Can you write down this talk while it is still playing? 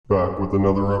Back with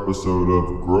another episode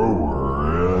of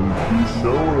Grower and the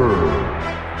Shower.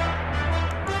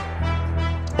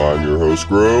 I'm your host,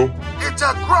 Grow. It's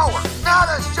a grower, not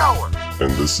a shower.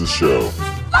 And this is Show.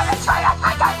 Let me try your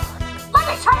content! Let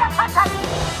me try your content!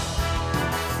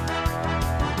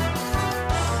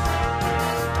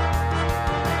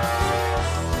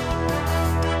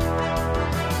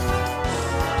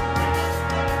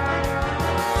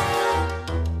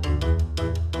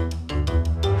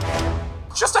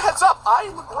 Just a heads up,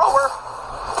 I'm a grower.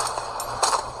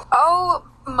 Oh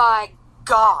my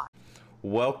god.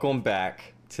 Welcome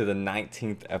back to the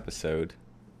 19th episode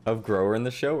of Grower and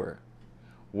the Shower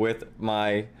with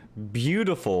my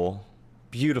beautiful,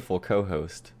 beautiful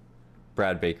co-host,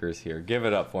 Brad Baker is here. Give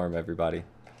it up for him, everybody.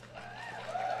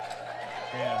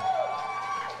 Yeah.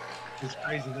 It's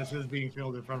crazy. This is being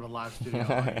filmed in front of a live studio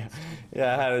audience.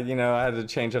 Yeah, I had to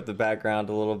change up the background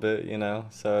a little bit,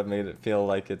 so it made it feel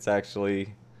like it's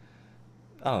actually,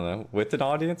 I don't know, with an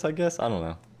audience, I guess. I don't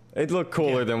know. It looked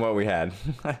cooler than what we had.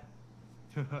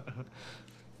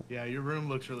 Yeah, your room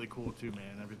looks really cool too,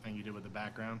 man. Everything you did with the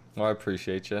background. Well, I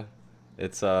appreciate you.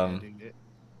 It's I dig it.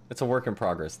 it's a work in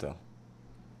progress still.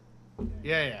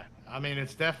 Yeah. I mean,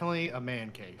 it's definitely a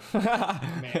man cave.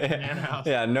 Man house.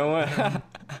 Yeah, no one.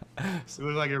 It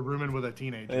looks like a rooming with a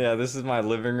teenager. Yeah, this is my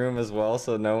living room as well,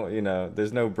 so no,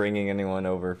 there's no bringing anyone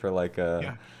over for like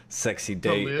a sexy To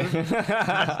date. live.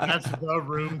 That's the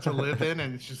room to live in,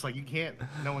 and it's just like you can't.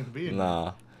 No one can be in.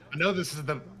 Nah. I know this is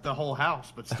the whole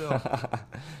house, but still.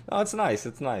 No, it's nice.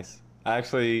 It's nice. I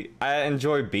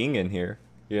enjoy being in here,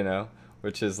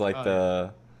 which is like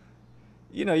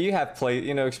you have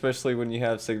especially when you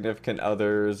have significant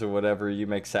others or whatever, you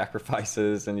make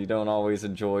sacrifices and you don't always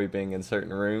enjoy being in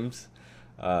certain rooms.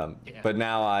 But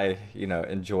now I,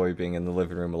 enjoy being in the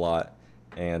living room a lot.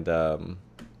 And not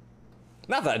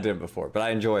that I didn't before, but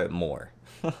I enjoy it more.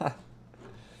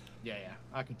 Yeah,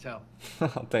 I can tell.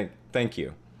 Thank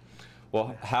you.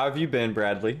 Well, how have you been,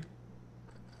 Bradley?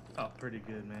 Oh, pretty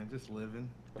good, man. Just living,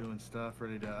 doing stuff,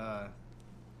 ready to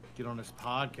get on this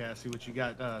podcast, see what you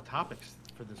got topics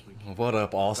for this week. What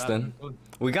up, Austin?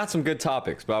 We got some good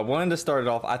topics, but I wanted to start it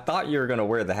off. I thought you were going to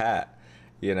wear the hat.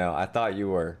 I thought you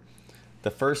were.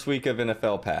 The first week of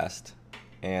NFL passed,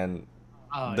 and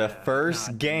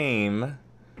first game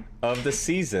of the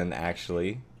season,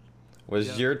 actually,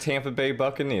 was your Tampa Bay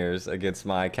Buccaneers against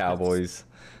my Cowboys.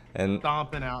 And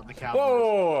Stomping out the Cowboys.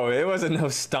 whoa, it wasn't no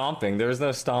stomping. There was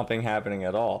no stomping happening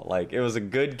at all. Like, it was a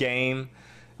good game.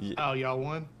 Oh, y'all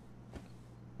won?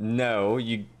 No,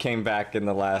 you came back in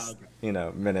the last,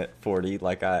 minute 40.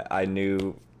 Like, I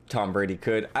knew Tom Brady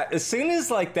could. As soon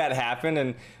as, like, that happened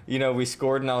and, we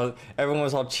scored and everyone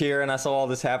was all cheering, I saw all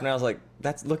this happen. I was like,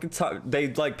 look at Tom. They,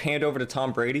 like, panned over to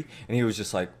Tom Brady, and he was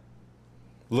just like,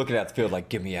 looking at the field like,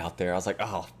 get me out there. I was like,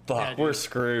 oh, fuck, we're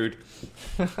screwed.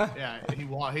 Yeah, he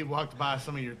walked by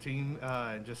some of your team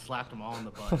and just slapped them all in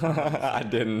the butt. I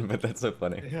didn't, but that's so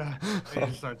funny. Yeah, he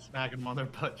just started smacking them on their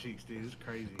butt cheeks, dude. It's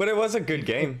crazy. But it was a good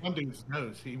game. One dude's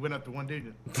nose. He went up to one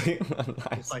dude Nice.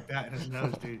 just like that in his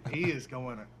nose, dude. He is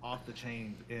going off the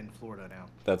chain in Florida now.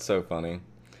 That's so funny.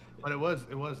 But it was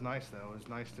nice, though. It was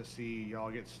nice to see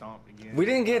y'all get stomped again. We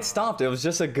didn't get stomped. It was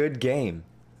just a good game.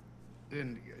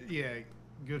 And, yeah,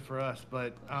 good for us.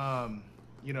 But,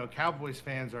 Cowboys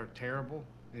fans are terrible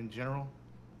in general.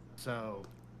 So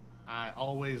I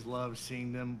always love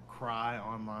seeing them cry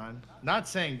online. Not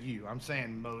saying you. I'm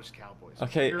saying most Cowboys.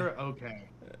 Okay. You're okay.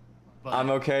 But,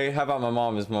 I'm okay. How about my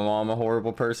mom? Is my mom a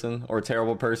horrible person or a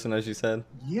terrible person, as you said?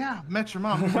 Yeah, met your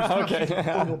mom. Okay. She's a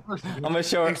horrible person, dude. I'm gonna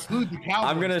show her. Exclude the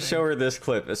Cowboys I'm gonna fans. show her this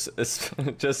clip. It's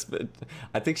just.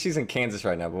 I think she's in Kansas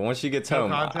right now, but once she gets No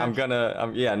home,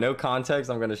 context? no context.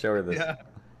 I'm gonna show her this. Yeah.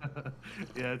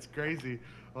 Yeah, it's crazy.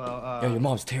 Well, Yeah, your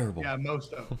mom's terrible. Yeah,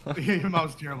 most of your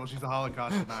mom's terrible. She's a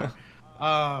Holocaust denier.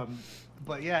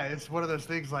 But yeah, it's one of those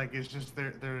things. Like, it's just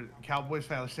they're Cowboys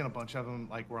fans. I've seen a bunch of them.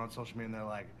 Like, we're on social media, and they're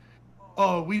like,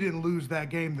 "Oh, we didn't lose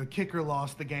that game. The kicker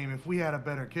lost the game. If we had a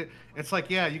better kick," it's like,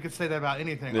 yeah, you could say that about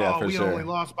anything. Yeah, oh, for we sure. only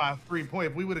lost by 3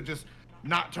 points. If we would have just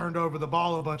not turned over the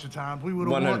ball a bunch of times, we would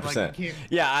have won. Like, you can't.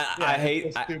 Yeah, I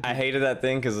it's so stupid. hated that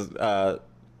thing because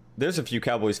there's a few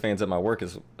Cowboys fans at my work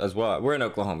as well. We're in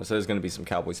Oklahoma, so there's going to be some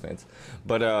Cowboys fans.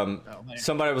 But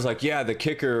somebody was like, "Yeah, the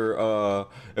kicker.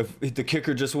 If the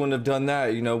kicker just wouldn't have done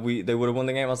that, they would have won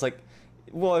the game." I was like,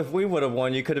 "Well, if we would have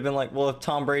won, you could have been like, well, if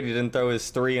Tom Brady didn't throw his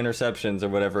 3 interceptions or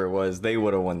whatever it was, they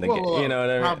would have won the game." Whoa. You know what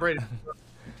I mean? Tom Brady.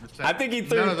 I think he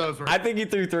threw. None of those were. I think he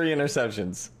threw 3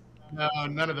 interceptions. No,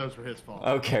 none of those were his fault.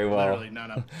 Okay, well, Literally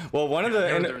none of them. well, one of the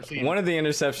they were the receiver.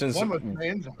 interceptions, One was the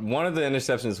end zone. one of the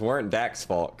interceptions weren't Dak's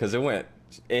fault because it went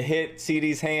it hit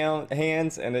CD's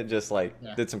hands, and it just like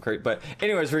did some crazy. But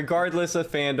anyways, regardless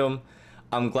of fandom,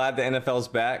 I'm glad the NFL's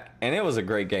back, and it was a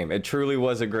great game. It truly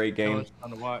was a great game. It was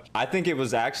fun to watch. I think it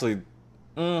was actually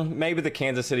maybe the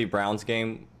Kansas City Browns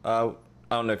game. I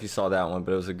don't know if you saw that one,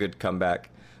 but it was a good comeback.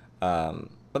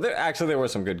 But there were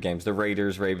some good games. The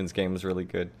Raiders-Ravens game was really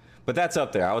good. But that's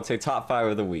up there. I would say top 5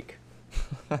 of the week.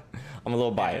 I'm a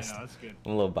little biased. Yeah, no, that's good.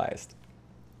 I'm a little biased.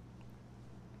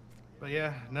 But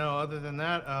yeah, no, other than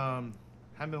that,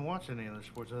 haven't been watching any other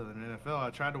sports other than NFL. I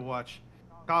tried to watch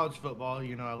college football.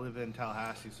 You know, I live in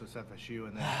Tallahassee, so it's FSU.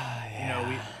 And then, you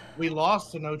know, we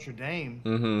lost to Notre Dame,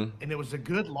 and it was a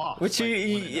good loss. Which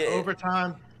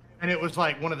overtime. And it was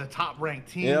like one of the top ranked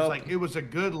teams. Yep. Like it was a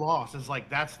good loss. It's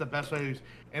like that's the best way to lose.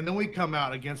 And then we come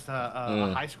out against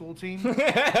a high school team.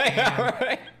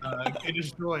 Right. Get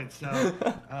destroyed. So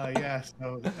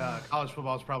college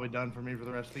football is probably done for me for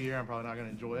the rest of the year. I'm probably not going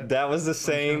to enjoy it. That was the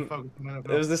same. It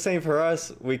was the same for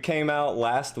us. We came out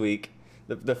last week,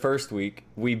 the first week.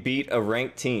 We beat a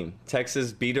ranked team.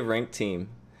 Texas beat a ranked team,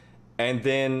 and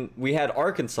then we had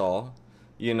Arkansas.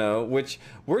 You know, which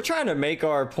we're trying to make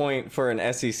our point for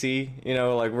an SEC. You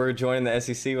know, like we're joining the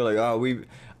SEC. We're like,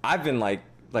 I've been like,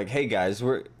 hey guys,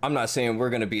 I'm not saying we're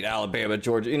gonna beat Alabama,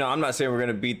 Georgia. You know, I'm not saying we're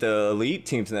gonna beat the elite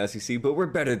teams in the SEC, but we're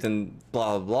better than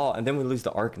blah blah blah. And then we lose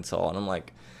to Arkansas, and I'm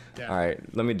like, all right,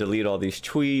 let me delete all these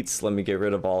tweets. Let me get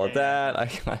rid of all of that.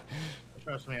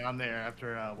 Trust me, I'm there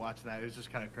after watching that. It was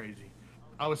just kind of crazy.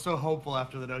 I was so hopeful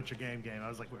after the Notre Dame game. I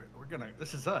was like,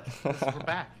 this is us. We're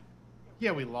back.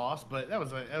 Yeah, we lost, but that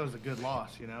was a good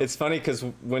loss, you know. It's funny because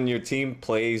when your team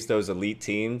plays those elite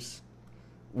teams,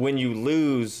 when you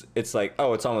lose, it's like,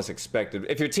 oh, it's almost expected.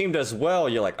 If your team does well,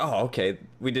 you're like, oh, okay,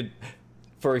 we did.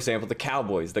 For example, the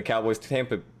Cowboys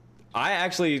Tampa. I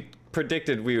actually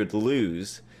predicted we would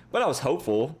lose, but I was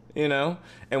hopeful, you know.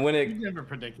 And when you never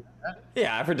predicted that.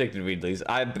 Yeah, I predicted we'd lose.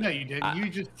 No, you didn't. You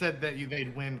just said that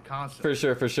they'd win constantly.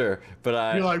 For sure.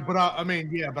 But you're like, but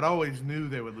I always knew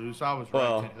they would lose. So I was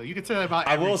right. You could say that about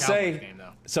every Cowboys game,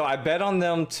 though. So I bet on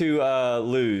them to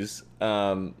lose,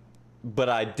 but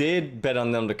I did bet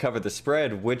on them to cover the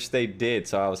spread, which they did.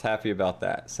 So I was happy about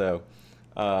that. So,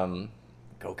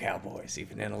 go Cowboys!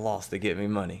 Even in a loss, they get me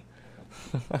money.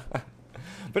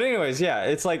 But anyways, yeah,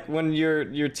 it's like when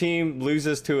your team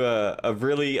loses to a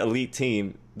really elite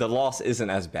team, the loss isn't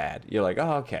as bad. You're like,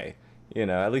 oh, okay, you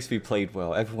know, at least we played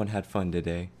well. Everyone had fun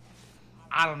today.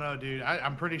 I don't know, dude.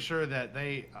 I'm pretty sure that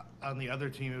they, on the other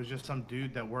team, it was just some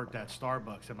dude that worked at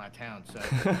Starbucks in my town. So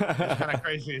it's kind of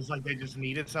crazy. It's like they just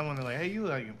needed someone. They're like, hey, you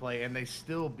can play, and they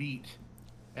still beat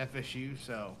FSU.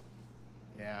 So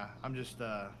yeah, I'm just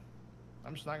not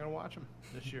gonna watch them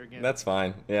this year again. That's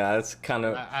fine. Yeah, it's kind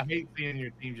of. I hate seeing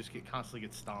your team just constantly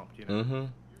get stomped. You know,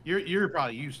 you're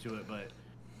probably used to it, but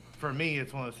for me,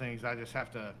 it's one of those things I just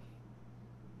have to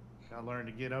learn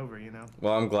to get over. You know.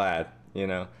 Well, I'm glad. You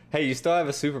know, hey, you still have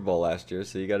a Super Bowl last year,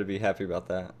 so you got to be happy about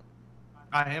that.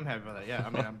 I am happy about that. Yeah, I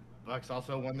mean, Bucks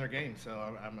also won their game, so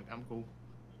I'm cool.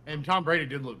 And Tom Brady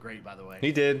did look great, by the way.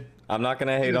 He did. I'm not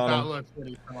gonna hate on him. He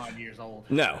looked 40 years old.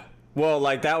 No. Well,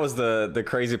 like that was the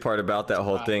crazy part about that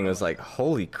whole thing was like,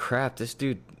 holy crap, this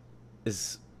dude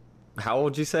is, how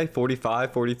old you say?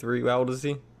 45, 43? How old is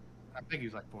he? I think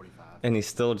he's like 45. And he's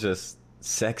still just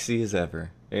sexy as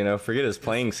ever. You know, forget his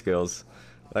playing skills.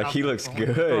 Like he looks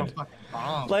good.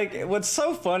 Like what's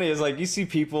so funny is like you see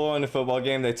people in a football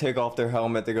game, they take off their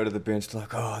helmet, they go to the bench, they're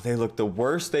like, oh, they look the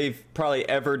worst they've probably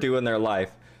ever do in their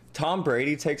life. Tom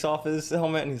Brady takes off his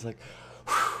helmet and he's like,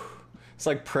 whew. It's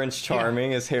like Prince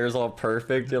Charming. Yeah. His hair's all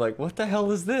perfect. You're like, what the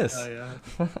hell is this? Oh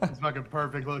yeah, it's fucking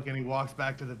perfect look, and he walks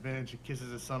back to the bench and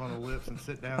kisses his son on the lips and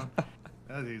sit down.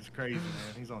 That dude's crazy,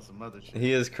 man. He's on some other shit.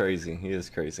 He is crazy. He is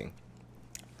crazy.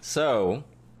 So,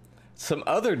 some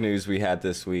other news we had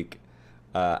this week,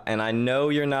 and I know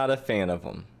you're not a fan of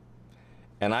them,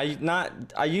 and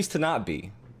I used to not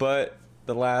be, but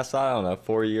the last, I don't know,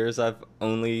 4 years I've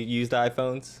only used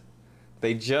iPhones.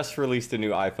 They just released a new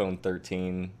iPhone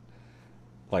 13.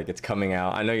 Like it's coming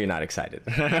out. I know you're not excited.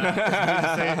 It's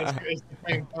the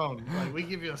same phone. Like we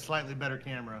give you a slightly better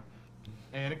camera,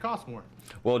 and it costs more.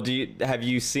 Well, have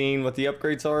you seen what the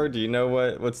upgrades are? Do you know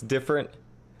what's different?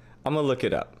 I'm gonna look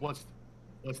it up. What's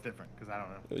different? Because I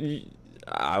don't know.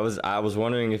 I was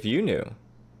wondering if you knew.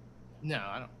 No,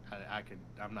 I don't.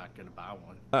 I'm not gonna buy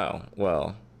one. Oh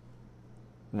well.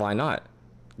 Why not?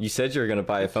 You said you were gonna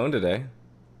buy a phone today.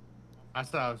 I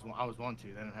said I was wanting to.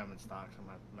 They didn't have them in stock, so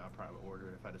I'll probably order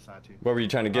it if I decide to. What were you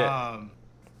trying to get?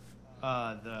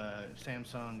 The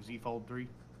Samsung Z Fold 3.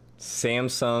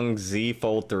 Samsung Z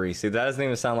Fold 3. See, that doesn't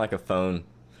even sound like a phone.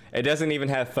 It doesn't even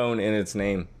have phone in its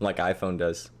name like iPhone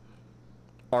does.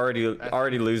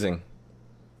 already losing.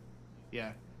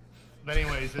 Yeah. But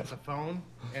anyways, it's a phone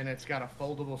and it's got a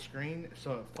foldable screen,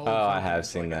 so it folds. Oh, I up have into,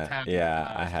 seen like, a that. tablet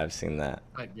Yeah, I size have seen that.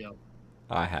 type deal.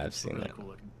 I have seen Really that. cool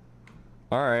looking.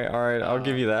 All right. I'll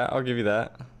give you that. I'll give you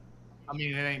that. I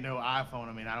mean, it ain't no iPhone.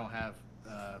 I mean, I don't have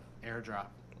AirDrop.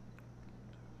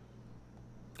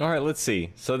 All right, let's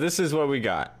see. So this is what we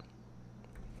got.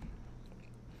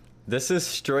 This is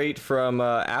straight from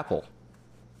Apple.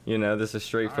 You know, this is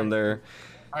straight from their.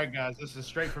 All right, guys, this is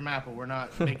straight from Apple. We're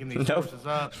not making these Nope, sources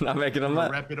up. not making them We're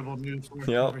up. reputable news source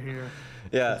Yep. over here.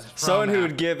 Yeah, This is from someone who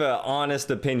would Apple. give an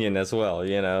honest opinion as well.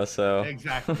 You know, so.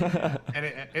 Exactly.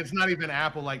 And it's not even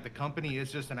Apple like the company.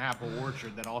 It's just an apple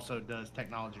orchard that also does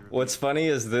technology reviews. What's funny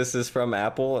is this is from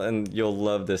Apple, and you'll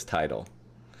love this title.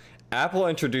 Apple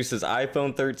introduces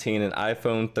iPhone 13 and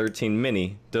iPhone 13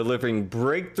 mini, delivering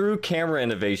breakthrough camera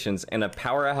innovations and a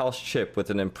powerhouse chip with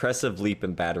an impressive leap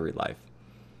in battery life.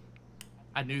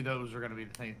 I knew those were going to be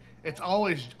the thing. It's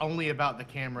always only about the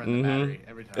camera and the battery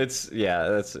every time. It's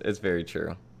very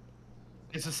true.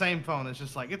 It's the same phone. It's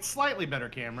just like, it's slightly better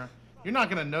camera. You're not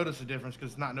going to notice a difference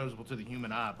because it's not noticeable to the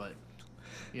human eye, but,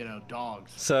 you know,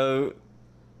 dogs. So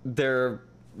they're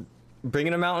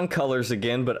bringing them out in colors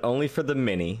again, but only for the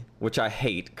mini, which I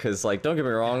hate because, like, don't get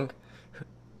me wrong,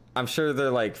 I'm sure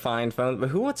they're like fine phones, but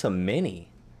who wants a mini?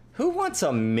 Who wants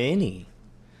a mini?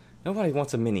 Nobody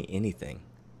wants a mini anything.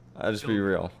 I'll just be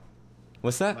real.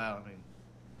 What's that? Well,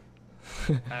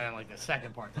 I mean, I like the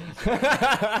second part.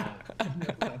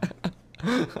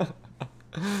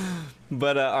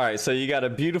 But all right, so you got a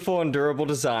beautiful and durable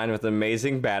design with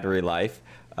amazing battery life,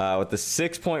 with the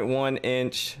 6.1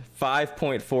 inch,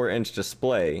 5.4 inch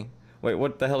display. Wait,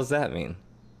 what the hell does that mean?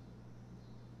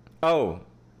 Oh,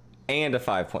 and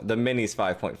the mini's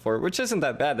 5.4, which isn't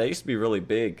that bad. They used to be really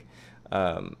big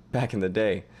back in the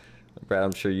day. Brad,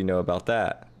 I'm sure you know about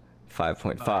that.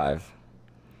 5.5.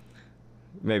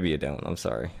 Maybe you don't. I'm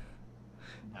sorry.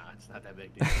 Nah, it's not that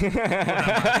big.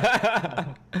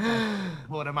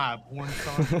 What am I, a porn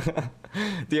star?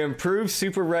 The improved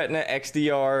Super Retina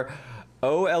XDR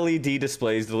OLED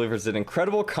displays delivers an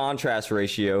incredible contrast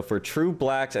ratio for true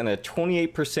blacks and a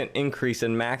 28% increase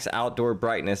in max outdoor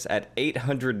brightness at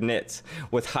 800 nits,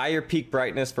 with higher peak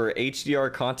brightness for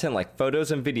HDR content like photos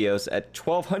and videos at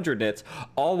 1200 nits,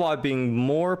 all while being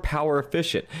more power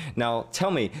efficient. Now,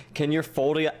 tell me, can your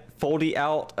foldy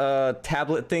out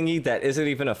tablet thingy that isn't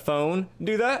even a phone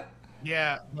do that?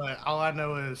 Yeah, but all I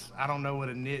know is I don't know what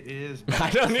a nit is. I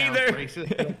don't It sounds either. Racist,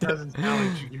 but it doesn't sound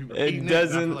like you It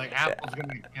doesn't- I feel like Apple's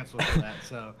gonna get canceled for that.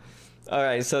 So All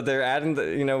right, so they're adding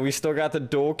we still got the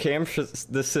dual cam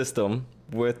the system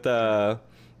with the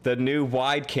new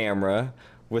wide camera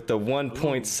with the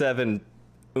 1.7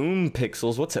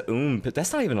 pixels. What's a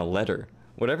That's not even a letter.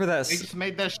 Whatever they that's just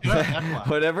made that shit up. That's why.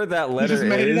 whatever that just letter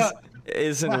made it is up.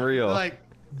 isn't real. Like,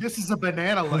 this is a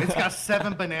banana loaf. It's got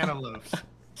 7 banana loaves.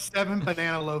 7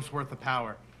 banana loaves worth of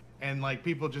power. And, like,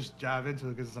 people just dive into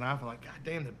it because it's an iPhone. Like, God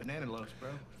damn, the banana loaves, bro.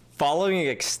 Following an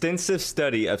extensive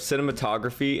study of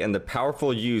cinematography and the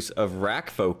powerful use of rack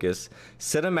focus,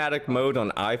 cinematic mode on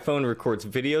iPhone records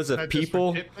videos of Not just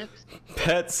for people, tit pics.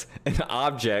 pets, and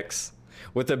objects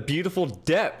with a beautiful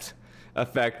depth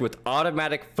effect with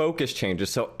automatic focus changes,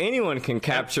 so anyone can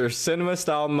capture cinema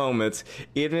style moments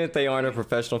even if they aren't a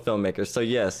professional filmmaker. So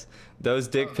yes, those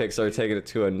dick pics are taking it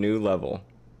to a new level.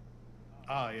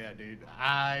 Oh, yeah, dude.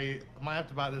 I might have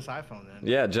to buy this iPhone then.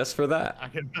 Yeah, just for that.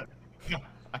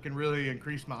 I can really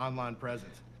increase my online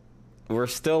presence. We're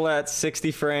still at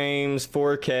 60 frames,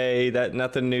 4K, that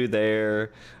nothing new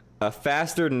there. A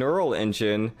faster neural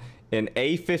engine, an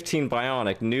A15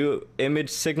 Bionic, new image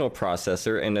signal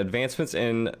processor, and advancements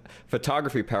in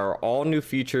photography power, all new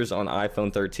features on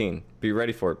iPhone 13. Be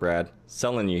ready for it, Brad.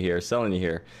 Selling you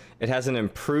here. It has an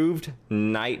improved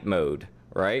night mode,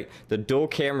 right? The dual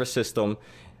camera system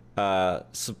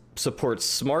supports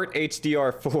smart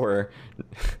HDR4.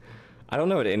 I don't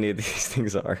know what any of these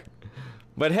things are.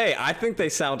 But hey, I think they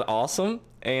sound awesome.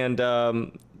 And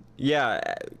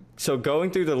yeah, so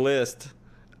going through the list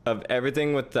of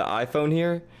everything with the iPhone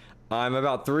here, I'm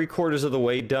about 3/4 of the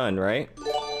way done, right?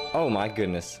 Oh my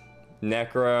goodness.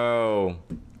 Necro.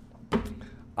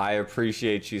 I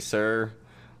appreciate you, sir.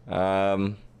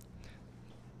 To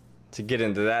get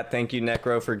into that, thank you,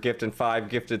 Necro, for gifting 5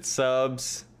 gifted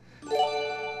subs.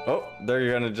 Oh,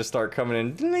 they're gonna just start coming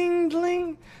in. Ding,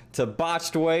 ding. To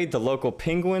Botched Way, the local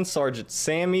penguin, Sergeant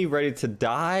Sammy, ready to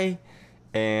die.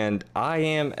 And I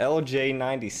am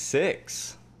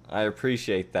LJ96. I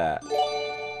appreciate that.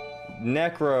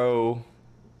 Necro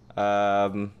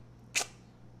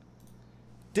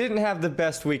didn't have the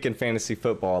best week in fantasy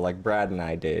football like Brad and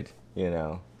I did, you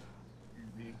know.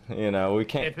 You know, we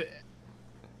can't If it,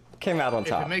 came out on if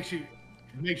top. it makes you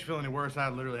feel any worse, I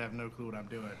literally have no clue what I'm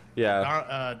doing.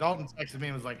 Yeah. Dalton texted me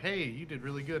and was like, "Hey, you did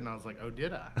really good," and I was like, "Oh,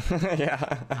 did I?"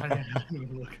 Yeah. I didn't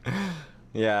even look.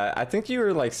 Yeah, I think you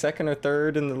were like second or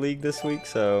third in the league this week,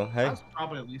 so I hey. was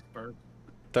probably at least first.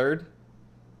 Third?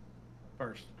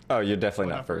 First. Oh, you're definitely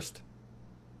What, not not first? first.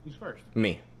 Who's first?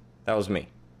 Me. That was me.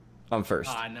 I'm first.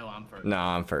 Oh, I know I'm first. No,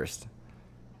 I'm first.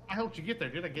 I helped you get there,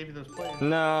 dude. I gave you those players.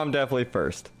 No, I'm definitely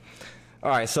first.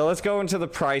 All right, so let's go into the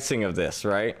pricing of this,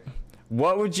 right?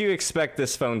 What would you expect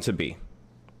this phone to be?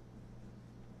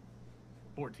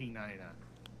 $14.99.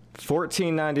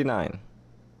 $14.99.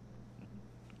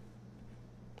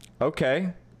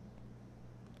 Okay.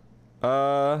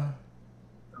 Sounds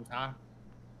high.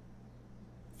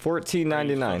 Or are you still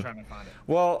 $14.99. trying to find it?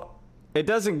 Well, it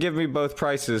doesn't give me both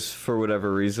prices for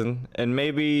whatever reason, and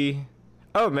maybe,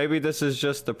 oh, maybe this is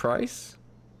just the price.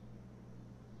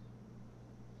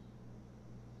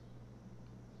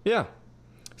 Yeah.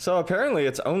 So apparently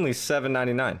it's only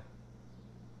 $7.99.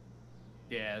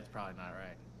 Yeah, that's probably not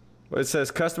right. It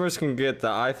says customers can get the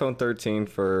iPhone 13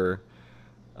 for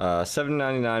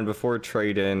 $7.99 before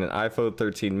trade-in, and iPhone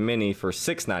 13 mini for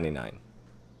 $6.99.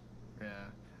 Yeah,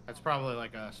 that's probably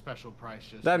like a special price.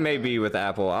 Just That may be with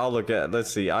Apple. I'll look at,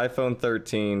 let's see, iPhone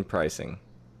 13 pricing.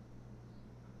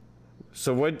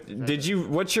 So what did you,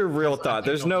 what's your real thought?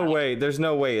 There's no way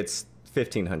it's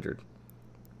 1500.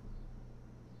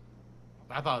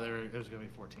 I thought it was gonna be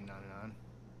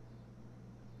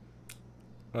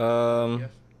 $14.99. Yes.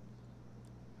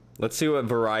 Let's see what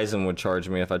Verizon would charge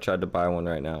me if I tried to buy one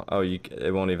right now. Oh,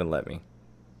 it won't even let me.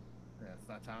 Yeah, it's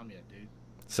not time yet, dude.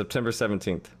 September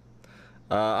 17th.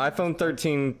 iPhone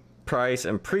 13 price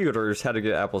and pre-orders, how to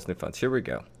get Apple's new phones. Here we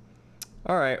go.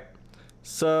 All right.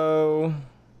 So,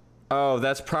 oh,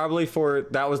 that's probably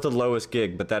that was the lowest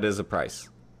gig, but that is a price.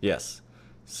 Yes.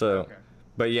 So, Okay.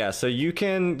 but yeah, so you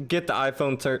can get the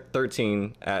iPhone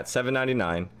 13 at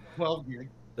 $7.99. 12 gig.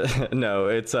 No,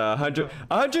 it's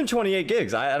 128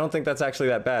 gigs. I don't think that's actually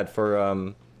that bad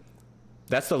for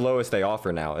that's the lowest they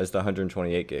offer now is the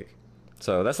 128 gig.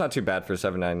 So that's not too bad for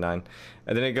 $7.99.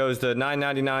 And then it goes to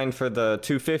 $9.99 for the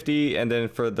 250, and then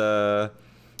for the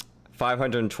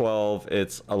 512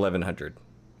 it's $1,100.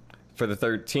 For the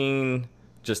 13,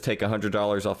 just take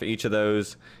 $100 off of each of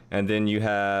those, and then you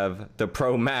have the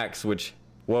Pro Max, which,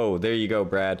 whoa, there you go,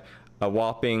 Brad, a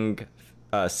whopping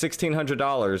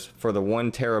 $1,600 for the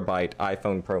 1 terabyte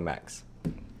iPhone Pro Max.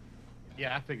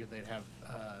 Yeah, I figured they'd have.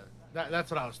 That's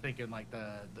what I was thinking, like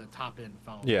the top end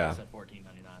phone. Yeah. At $14.99.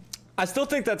 I still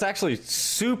think that's actually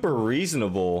super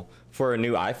reasonable for a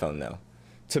new iPhone, though.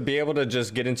 To be able to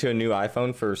just get into a new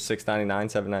iPhone for $6.99,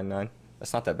 $7.99,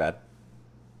 that's not that bad.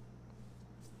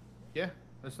 Yeah,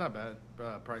 that's not bad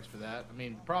price for that. I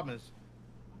mean, the problem is,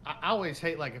 I always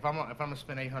hate, like, if I'm gonna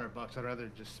spend $800, I'd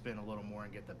rather just spend a little more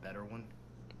and get the better one.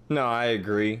 No, I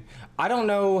agree. I don't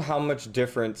know how much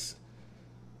difference.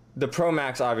 The Pro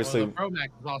Max, obviously. Well, the Pro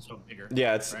Max is also bigger.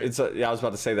 Yeah, right? yeah, I was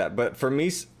about to say that, but for me,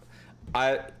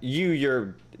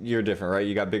 you're different, right?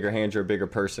 You got bigger hands, you're a bigger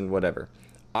person, whatever.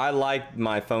 I like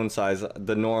my phone size,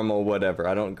 the normal, whatever.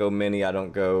 I don't go mini, I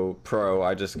don't go pro,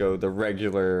 I just go the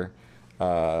regular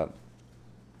phone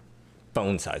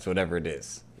size, whatever it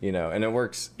is, you know, and it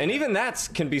works. And even that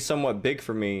can be somewhat big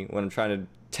for me when I'm trying to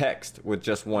text with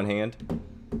just one hand.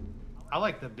 I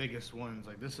like the biggest ones.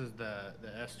 Like, this is the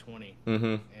S20, Mm-hmm.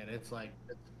 and it's like.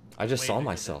 I just way saw bigger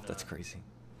myself. than, That's crazy.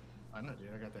 I know, dude.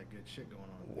 I got that good shit going on.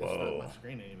 Whoa. My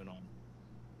screen ain't even on.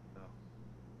 So.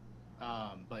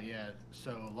 But yeah,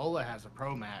 so Lola has a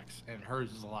Pro Max, and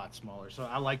hers is a lot smaller. So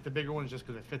I like the bigger ones just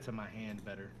because it fits in my hand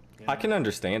better. You I know? can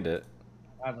understand it.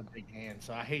 I have a big hand,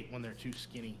 so I hate when they're too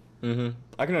skinny. Mm-hmm.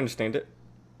 I can understand it.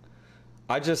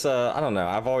 I just, I don't know.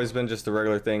 I've always been just the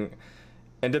regular thing.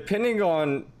 And depending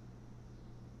on...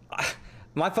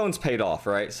 My phone's paid off,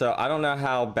 right? So I don't know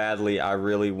how badly I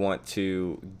really want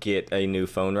to get a new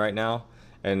phone right now.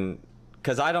 And...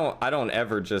 Because I don't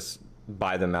ever just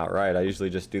buy them outright. I usually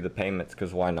just do the payments,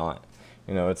 because why not?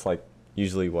 You know, it's like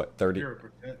usually, what,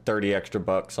 30 extra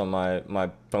bucks on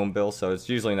my phone bill. So it's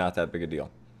usually not that big a deal.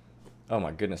 Oh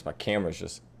my goodness, my camera's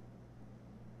just...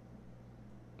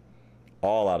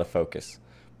 all out of focus.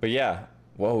 But yeah,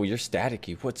 whoa, you're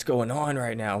staticky. What's going on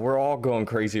right now? We're all going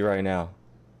crazy right now.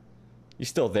 You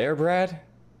still there, Brad?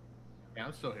 Yeah,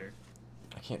 I'm still here.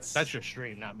 I can't see. That's your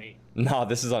stream, not me. No,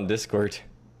 this is on Discord.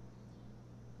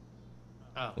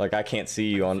 Oh. Like, I can't see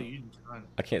you on...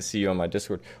 I can't see you on my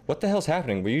Discord. What the hell's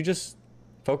happening? Were you just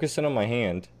focusing on my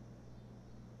hand?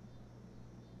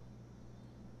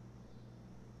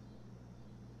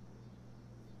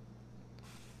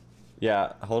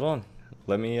 Yeah, hold on.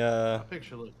 Let me,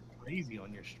 Picture looks crazy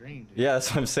on your stream, dude. Yeah, that's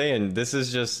what I'm saying. This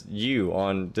is just you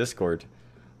on Discord.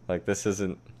 Like, this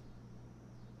isn't...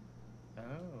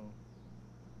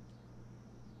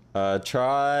 Oh.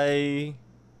 Try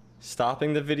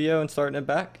stopping the video and starting it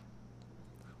back.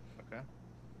 Okay.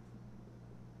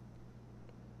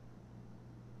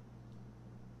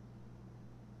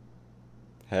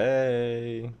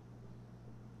 Hey.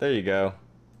 There you go.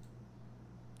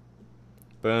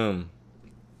 Boom.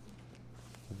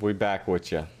 We back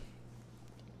with you.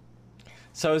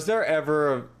 So is there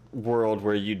ever a world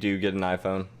where you do get an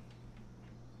iPhone?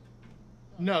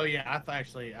 No, yeah, I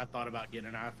thought about getting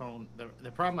an iPhone.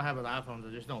 The problem I have with iPhones,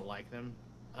 I just don't like them.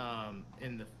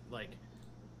 In the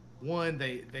one,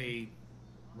 they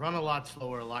run a lot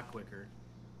slower, a lot quicker.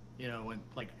 You know, when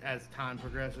as time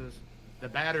progresses, the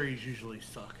batteries usually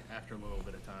suck after a little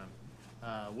bit of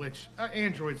time. Which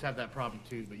Androids have that problem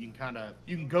too, but you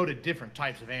can go to different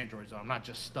types of Androids. I'm not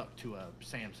just stuck to a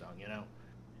Samsung, you know.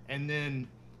 And then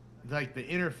like the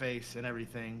interface and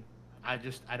everything, I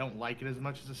don't like it as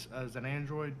much as an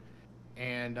Android,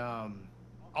 and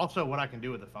also what I can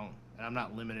do with the phone, and I'm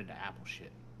not limited to Apple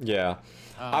shit. Yeah,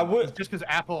 I would just because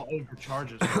Apple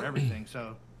overcharges for everything.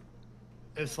 So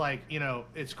it's like, you know,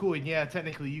 it's cool, and yeah,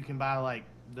 technically you can buy like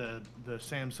the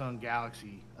Samsung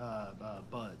Galaxy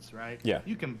buds, right? Yeah.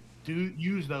 You can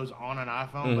use those on an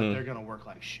iPhone, but they're gonna work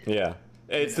like shit. Yeah,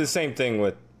 it's the same thing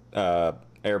with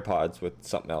AirPods with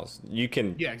something else. You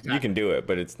can you can do it,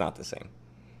 but it's not the same.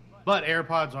 But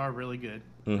AirPods are really good,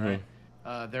 right?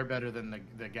 They're better than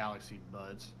the Galaxy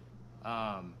Buds.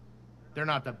 They're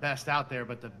not the best out there,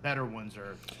 but the better ones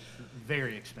are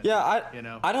very expensive. Yeah,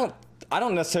 I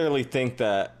don't necessarily think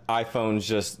that iPhone's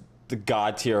just the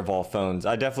god tier of all phones.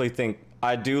 I definitely think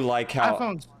I do like how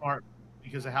iPhone's smart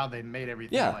because of how they made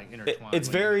everything like intertwined.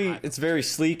 It's very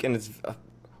sleek, and it's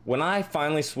when I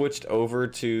finally switched over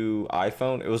to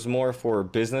iPhone, it was more for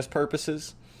business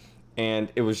purposes.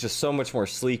 And it was just so much more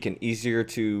sleek and easier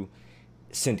to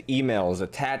send emails,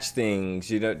 attach things,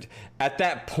 you know, at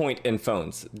that point in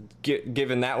phones,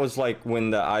 given that was like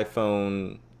when the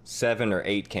iPhone 7 or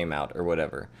 8 came out or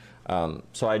whatever.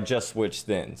 So I just switched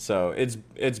then. So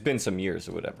it's been some years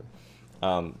or whatever.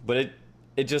 But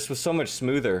it just was so much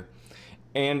smoother.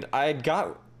 And I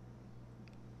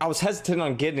was hesitant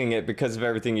on getting it because of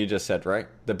everything you just said, right?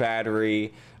 The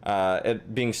battery,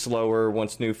 it being slower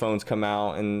once new phones come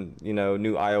out and, you know,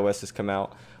 new iOSs come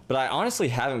out. But I honestly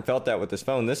haven't felt that with this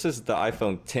phone. This is the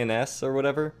iPhone XS or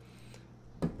whatever.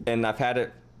 And I've had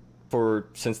it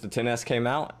since the XS came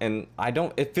out, and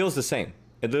it feels the same.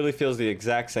 It literally feels the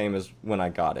exact same as when I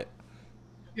got it.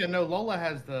 Yeah, no, Lola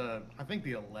has I think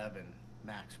the 11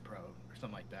 Max Pro or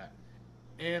something like that.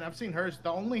 And I've seen hers.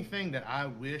 The only thing that I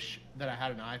wish that I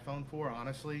had an iPhone for,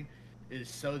 honestly, is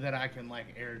so that I can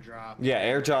like AirDrop. Yeah,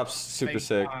 AirDrop's super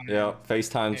sick. Yeah,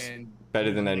 FaceTime's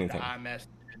better than anything. iMessage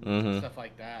and stuff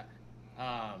like that.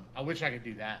 I wish I could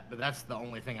do that, but that's the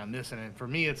only thing I'm missing. And for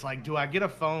me, it's like, do I get a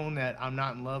phone that I'm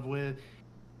not in love with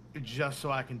just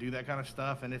so I can do that kind of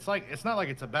stuff? And it's like, it's not like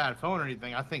it's a bad phone or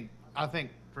anything. I think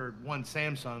for one,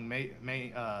 Samsung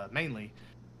mainly,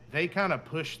 they kind of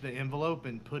push the envelope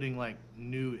in putting like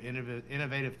new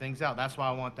innovative things out. That's why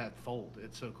I want that Fold.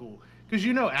 It's so cool because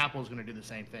you know Apple's going to do the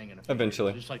same thing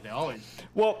eventually, just like they always do.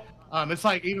 Well, it's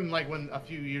like even like when a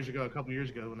couple years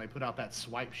ago when they put out that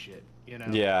swipe shit, you know.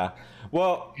 Yeah.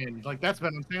 Well, and like that's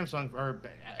been on Samsung or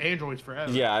Androids forever.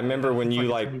 Yeah, I remember when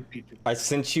you I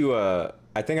sent you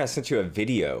I think I sent you a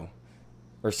video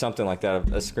or something like that,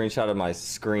 a screenshot of my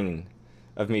screen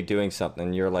of me doing something.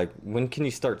 And you're like, when could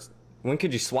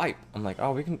you swipe? I'm like,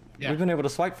 oh, we've been able to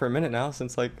swipe for a minute now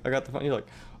since like I got the phone. You're like,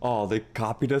 oh, they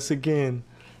copied us again.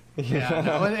 Yeah,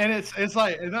 no, and it's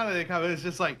like, it's not that they copy, it's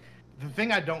just like, the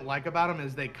thing I don't like about them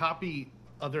is they copy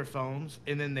other phones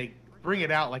and then they bring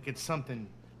it out like it's something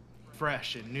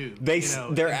fresh and new. They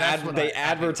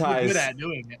advertise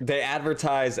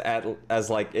as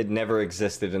like it never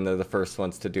existed and they're the first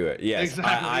ones to do it. Yes,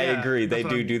 exactly, I agree. They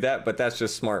do that, but that's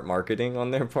just smart marketing on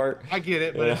their part. I get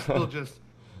it, but it's still just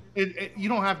you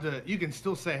don't have to. You can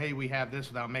still say, "Hey, we have this,"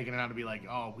 without making it out to be like,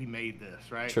 "Oh, we made this,"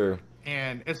 right? True.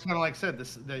 And it's kind of like I said, the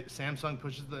Samsung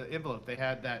pushes the envelope. They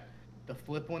had the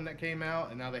flip one that came out,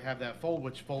 and now they have that Fold,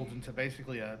 which folds into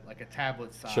basically a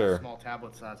tablet size, small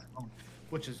tablet size phone,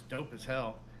 which is dope as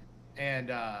hell. And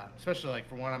especially like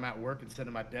for when I'm at work and sitting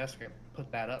at my desk, I put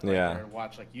that up there and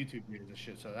watch like YouTube videos and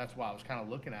shit. So that's why I was kind of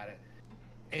looking at it,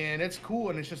 and it's cool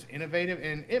and it's just innovative.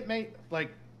 And it may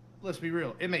like, let's be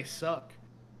real, it may suck.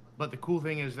 But the cool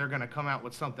thing is they're going to come out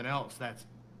with something else that's,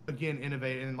 again,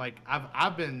 innovative. And, like,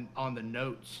 I've been on the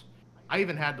notes. I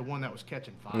even had the one that was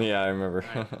catching fire. Yeah, I remember.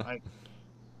 Right?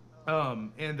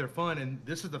 And they're fun. And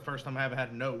this is the first time I ever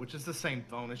had a Note, which is the same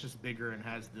phone. It's just bigger and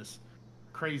has this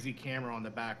crazy camera on the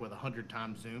back with 100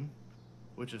 times zoom,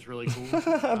 which is really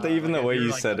cool. Even the way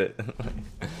you like, said it.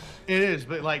 It is,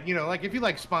 but like, you know, like if you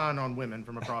like spying on women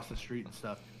from across the street and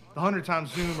stuff, the 100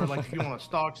 times zoom, or like if you want to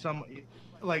stalk some,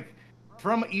 like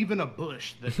from even a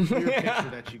bush, the clear picture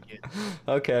that you get,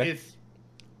 Okay. it's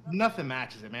nothing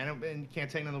matches it, man. And you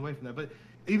can't take nothing away from that. But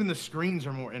even the screens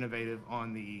are more innovative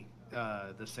on the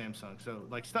Samsung. So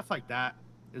like stuff like that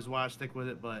is why I stick with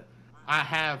it. But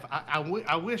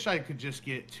I wish I could just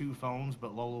get two phones,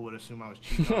 but Lola would assume I was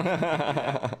cheap.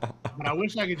 But I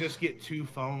wish I could just get two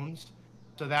phones,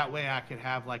 so that way I could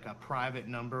have like a private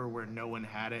number where no one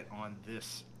had it on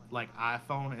this like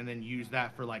iPhone, and then use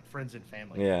that for like friends and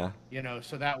family. Yeah. You know,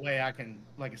 so that way I can,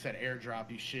 like I said,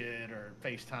 AirDrop you shit or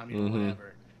FaceTime you or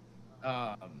whatever.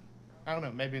 I don't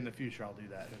know. Maybe in the future I'll do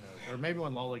that. Who knows? Or maybe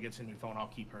when Lola gets a new phone, I'll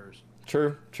keep hers.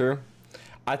 True.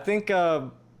 I think,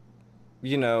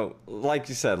 you know, like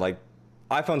you said, like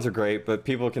iPhones are great, but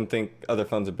people can think other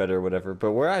phones are better or whatever.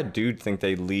 But where I do think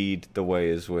they lead the way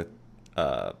is with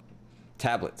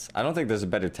tablets. I don't think there's a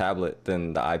better tablet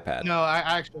than the iPad. No,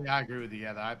 I agree with you.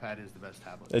 Yeah, the iPad is the best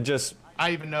tablet. It just,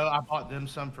 I even know I bought them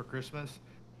some for Christmas,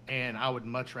 and I would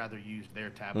much rather use their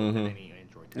tablet than any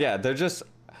Android tablet. yeah, they're just,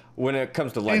 when it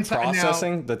comes to like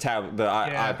processing, the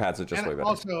iPads are just way better.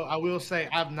 Also, I will say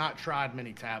I've not tried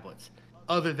many tablets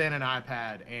other than an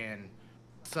iPad and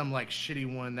some like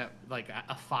shitty one that like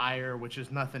a Fire, which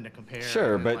is nothing to compare.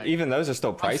 Sure, and, but like, even those are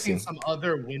still I've seen pricey. some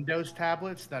other Windows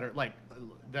tablets that are like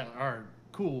that are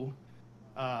cool,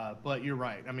 but you're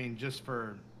right. I mean, just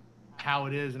for how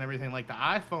it is and everything, like the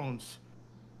iPhones,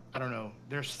 I don't know,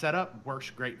 their setup works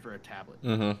great for a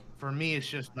tablet. For me, it's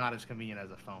just not as convenient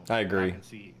as a phone. I agree. I can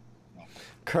see.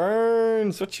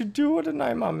 Kearns, what you doing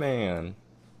tonight, my man?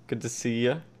 Good to see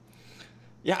you.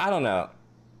 Yeah, I don't know.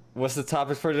 What's the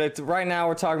topic for today? Right now,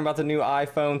 we're talking about the new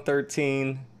iPhone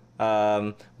 13.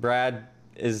 Brad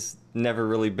is never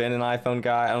really been an iPhone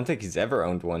guy. I don't think he's ever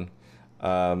owned one.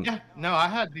 Yeah, no, I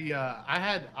had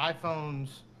iPhones,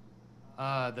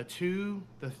 the 2,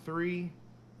 the 3,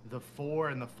 the 4,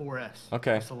 and the 4S.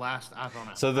 Okay. That's the last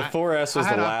iPhone. So the 4S was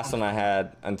the last one I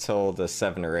had until the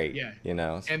 7 or 8. Yeah. You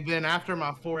know. And then after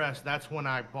my 4S, that's when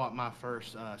I bought my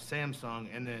first Samsung.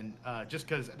 And then just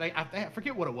because I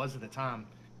forget what it was at the time.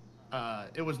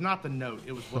 It was not the Note.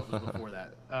 It was what was before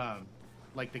that.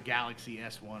 Like the Galaxy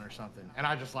S1 or something. And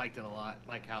I just liked it a lot,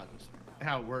 like how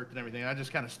it worked and everything. I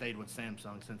just kind of stayed with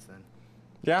Samsung since then.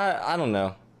 Yeah, I don't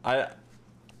know.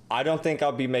 I don't think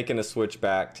I'll be making a switch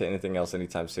back to anything else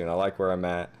anytime soon. I like where I'm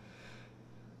at.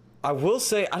 I will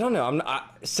say, I don't know.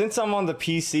 Since I'm on the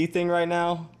PC thing right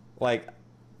now, like,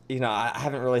 you know, I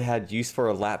haven't really had use for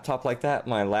a laptop like that.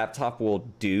 My laptop will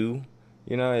do.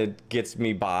 You know, it gets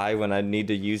me by when I need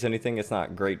to use anything. It's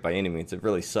not great by any means. It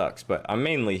really sucks. But I'm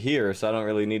mainly here, so I don't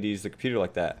really need to use the computer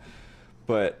like that.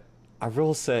 But I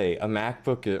will say, a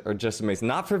MacBook are just amazing.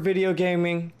 Not for video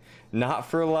gaming, not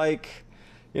for like,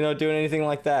 you know, doing anything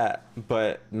like that.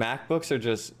 But MacBooks are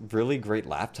just really great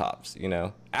laptops. You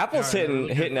know, Apple's hitting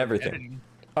everything. Editing.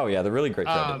 Oh yeah, they're really great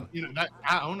for editing. You know,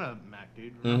 I own a Mac,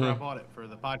 dude. Remember I bought it for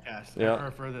the podcast, Yeah.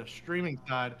 or for the streaming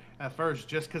side at first,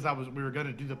 just because we were going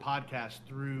to do the podcast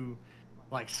through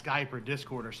like Skype or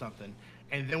Discord or something,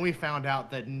 and then we found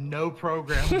out that no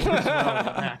program works well on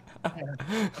Mac.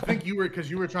 I think you were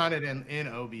trying it in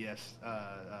OBS,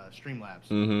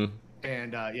 Streamlabs,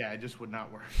 and yeah, it just would not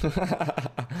work.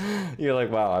 You're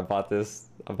like, wow, I bought this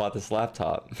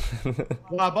laptop.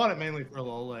 Well, I bought it mainly for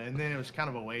Lola, and then it was kind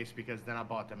of a waste because then I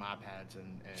bought them iPads,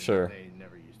 and Sure. they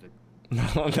never used it.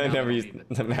 No, they Now never we used need it.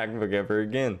 the MacBook ever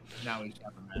again. Now we just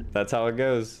have a Mac. That's how it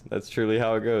goes. That's truly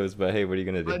how it goes. But hey, what are you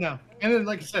gonna do? But no, and then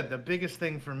like I said, the biggest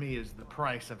thing for me is the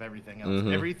price of everything else.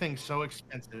 Everything's so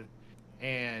expensive,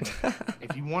 and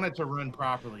if you want it to run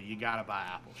properly, you gotta buy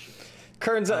Apple shit.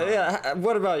 Kearns, yeah.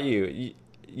 What about you?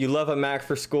 You love a Mac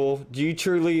for school? Do you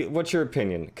truly? What's your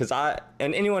opinion? Because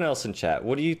and anyone else in chat,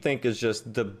 what do you think is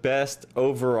just the best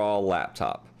overall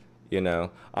laptop? You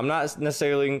know, I'm not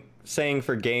necessarily saying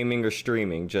for gaming or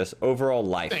streaming, just overall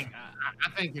life. I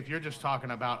think if you're just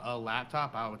talking about a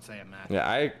laptop, I would say a Mac.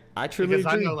 Yeah, I truly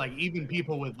because agree. I know like even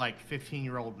people with like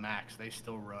 15-year-old Macs, they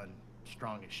still run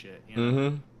strong as shit. You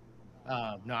know?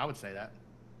 No, I would say that.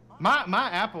 My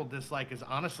Apple dislike is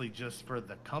honestly just for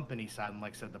the company side and,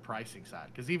 like I said, the pricing side.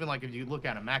 Because even like if you look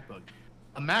at a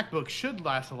MacBook should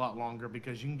last a lot longer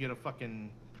because you can get a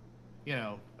fucking, you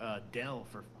know, Dell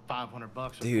for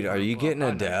 $500. Dude, are you getting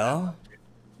a Dell?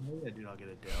 Yeah, dude, I'll get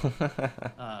a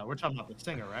Dell. We're talking about the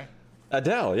singer, right?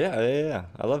 Adele, yeah.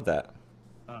 I love that.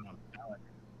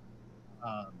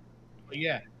 But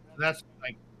yeah, That's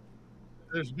like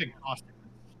there's a big cost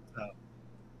difference. So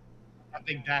I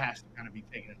think that has to kind of be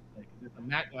taken into play. 'Cause if the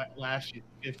Mac lasts you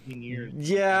 15 years,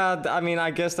 Yeah, I mean,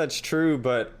 I guess that's true,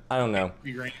 but I don't know.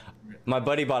 $3,000. My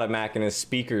buddy bought a Mac and his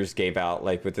speakers gave out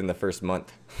like within the first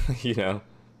month, you know?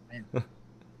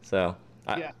 So,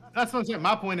 Yeah, that's what I'm saying.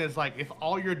 My point is like if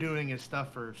all you're doing is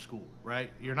stuff for school,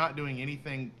 right? You're not doing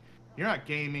anything. You're not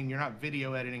gaming. You're not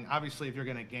video editing. Obviously, if you're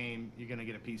gonna game, you're gonna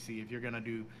get a PC. If you're gonna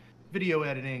do video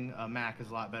editing, a Mac is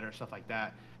a lot better, stuff like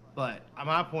that. But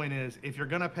my point is, if you're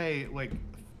gonna pay like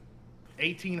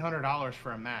 $1,800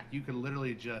 for a Mac, you could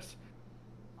literally just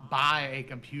buy a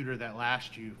computer that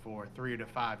lasts you for 3 to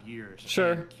 5 years.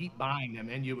 Sure. And keep buying them,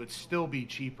 and you would still be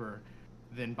cheaper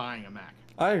than buying a Mac.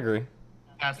 I agree.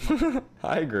 That's my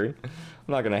I agree. I'm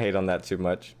not gonna hate on that too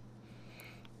much.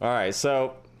 All right,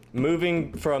 so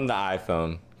moving from the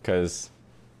iPhone, because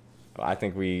I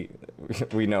think we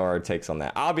know our takes on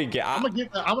that. I'm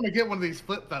gonna get one of these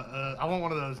flip. I want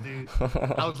one of those, dude.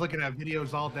 I was looking at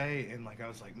videos all day, and like I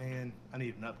was like, man, I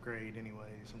need an upgrade.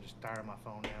 Anyways, I'm just tired of my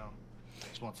phone now.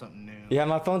 Just want something new. Yeah,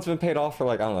 my phone's been paid off for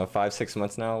like, I don't know, 5-6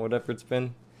 months now, whatever it's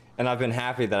been. And I've been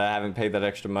happy that I haven't paid that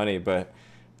extra money, but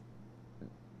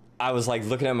I was like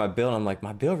looking at my bill and I'm like,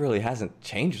 my bill really hasn't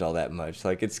changed all that much.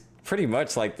 Like it's pretty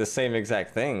much like the same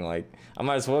exact thing. Like I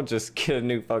might as well just get a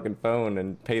new fucking phone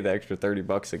and pay the extra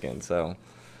 $30 again. So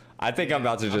I think I'm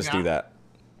about to just do that.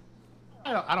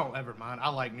 I don't ever mind. I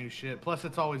like new shit. Plus,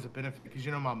 it's always a benefit because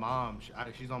you know my mom,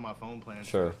 she's on my phone plan.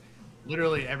 Sure. So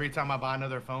literally every time I buy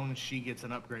another phone, she gets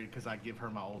an upgrade because I give her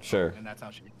my old Sure. phone, and that's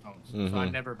how she gets phones. So I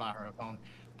never buy her a phone.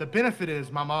 The benefit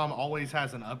is my mom always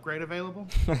has an upgrade available.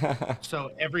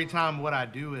 So every time what I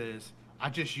do is I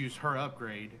just use her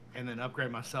upgrade and then upgrade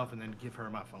myself and then give her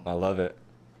my phone. I love it.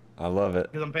 I love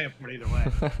it. Because I'm paying for it either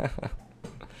way.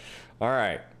 All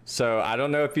right. So I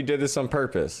don't know if you did this on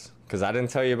purpose because I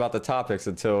didn't tell you about the topics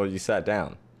until you sat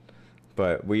down.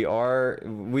 But we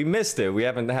missed it. We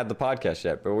haven't had the podcast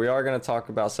yet, but we are going to talk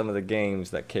about some of the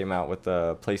games that came out with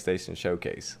the PlayStation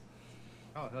Showcase.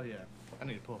 Oh, hell yeah. I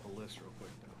need to pull up a list real quick,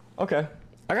 though. Okay.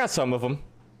 I got some of them,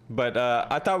 but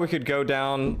I thought we could go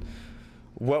down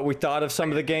what we thought of some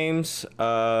of the games.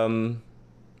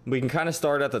 We can kind of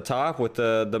start at the top with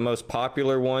the most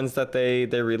popular ones that they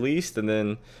released and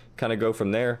then kind of go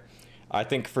from there. I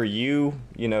think for you,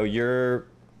 you're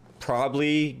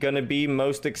probably going to be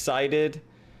most excited.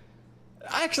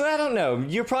 Actually, I don't know.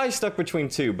 You're probably stuck between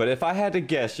two, but if I had to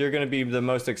guess, you're going to be the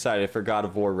most excited for God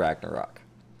of War Ragnarok.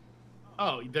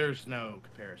 Oh, there's no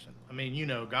comparison. I mean,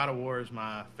 God of War is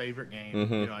my favorite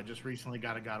game. I just recently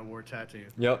got a God of War tattoo.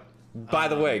 Yep. By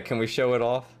the way, can we show it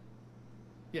off?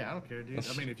 Yeah, I don't care, dude.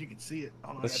 I mean, if you can see it.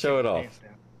 Hold on, Let's show it off.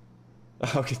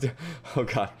 Okay. Oh,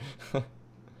 God. Can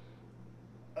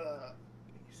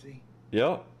you see?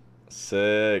 Yep.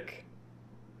 Sick.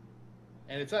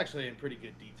 And it's actually in pretty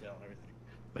good detail and everything.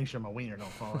 Make sure my wiener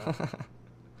don't fall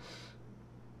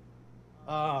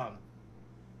out.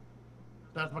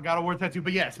 That's my God of War tattoo.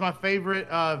 But yeah, it's my favorite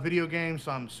video game,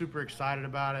 so I'm super excited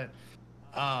about it.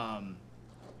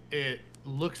 It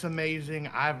looks amazing.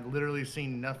 I've literally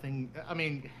seen nothing. I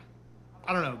mean,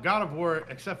 I don't know. God of War,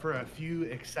 except for a few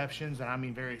exceptions, and I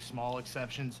mean very small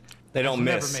exceptions, They don't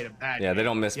has miss. Never made a bad Yeah, game. they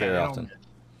don't miss very they don't often. miss.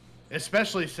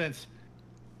 Especially since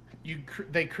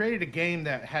they created a game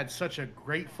that had such a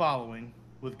great following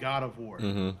with God of War,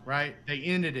 right? They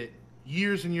ended it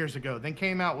years and years ago, then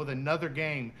came out with another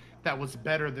game that was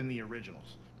better than the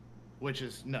originals, which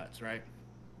is nuts, right?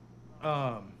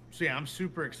 So yeah, I'm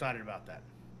super excited about that.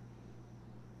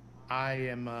 I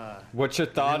am. What's your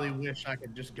thought? I really wish I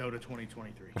could just go to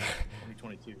 2023,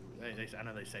 2022. I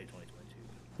know they say 2022.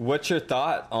 What's your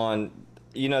thought on?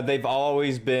 They've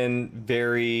always been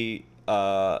very.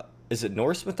 Is it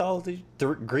Norse mythology?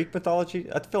 Greek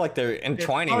mythology? I feel like they're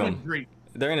entwining them. Greek.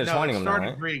 They're intertwining them now,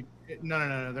 right? Greek.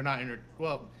 No, they're not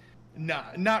well, no,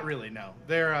 not really. No,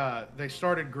 they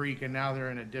started Greek and now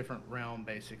they're in a different realm,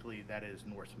 basically. That is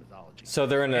Norse mythology. So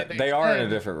they're in they are in a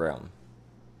different realm.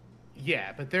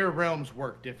 Yeah, but their realms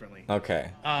work differently.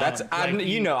 Okay, like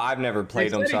I've never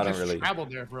played them, so I don't really.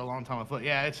 Traveled there for a long time on foot.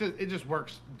 Yeah, it just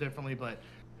works differently, but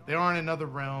they are in another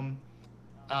realm.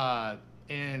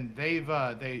 And they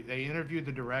interviewed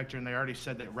the director, and they already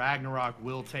said that Ragnarok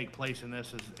will take place in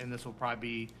this, and this will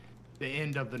probably be the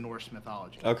end of the Norse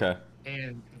mythology. Okay.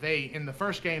 And in the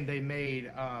first game, they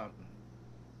made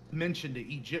mention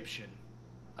to Egyptian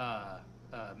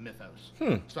mythos.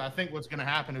 So I think what's going to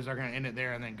happen is they're going to end it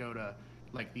there and then go to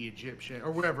like the Egyptian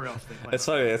or whatever else they play. It's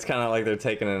funny. It's kind of like they're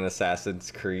taking an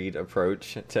Assassin's Creed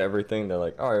approach to everything. They're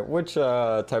like, all right, which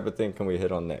type of thing can we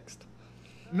hit on next?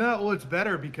 No, well, it's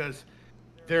better because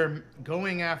they're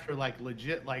going after like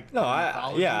legit like No,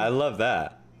 mythology, I love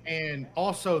that. and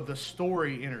also the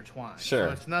story intertwined. Sure.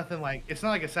 So it's nothing like it's not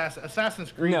like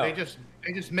Assassin's Creed. No. They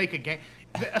just make a game.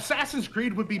 Assassin's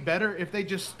Creed would be better if they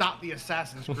just stopped the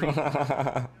Assassin's Creed. You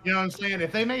know what I'm saying?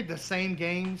 If they made the same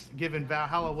games, given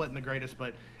Valhalla wasn't the greatest,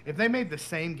 but if they made the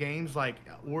same games like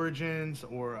Origins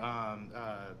or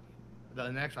the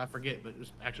next I forget, but it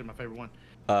was actually my favorite one.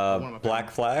 One of my Black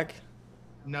favorites. Flag.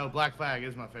 No, Black Flag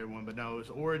is my favorite one, but no, it was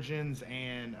Origins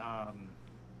and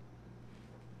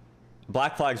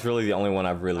Black Flag's really the only one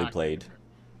I've really played,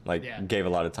 like Yeah. gave a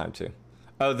lot of time to.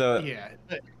 Oh, the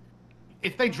yeah.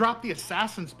 If they drop the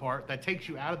Assassins part, that takes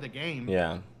you out of the game.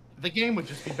 yeah. The game would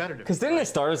just be better. Because then they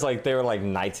started as like they were like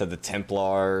Knights of the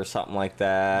Templar or something like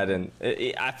that, and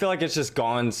I feel like it's just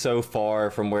gone so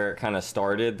far from where it kind of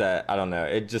started that I don't know.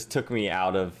 It just took me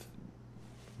out of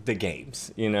the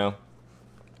games, you know.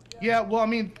 Yeah, well, I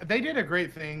mean, they did a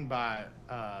great thing by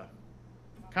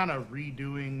kind of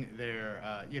redoing their,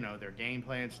 their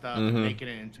gameplay and stuff, and making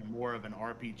it into more of an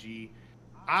RPG.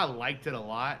 I liked it a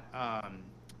lot,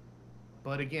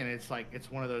 but again,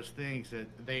 it's one of those things that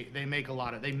they make a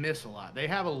lot of, they miss a lot. They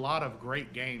have a lot of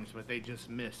great games, but they just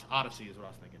miss. Odyssey is what I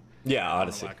was thinking. Yeah, I don't know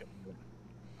Odyssey. why I couldn't do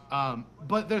it.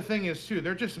 But their thing is too,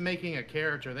 they're just making a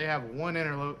character. They have one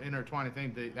intertwining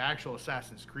thing, the actual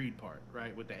Assassin's Creed part,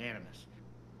 right, with the Animus.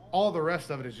 All the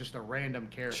rest of it is just a random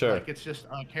character. Sure. Like it's just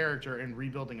a character and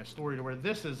rebuilding a story to where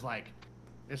this is like,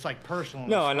 it's like personal.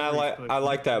 No, and I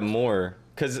like that more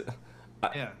because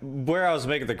Yeah. where I was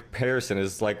making the comparison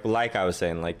is like I was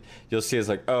saying, like you'll see it's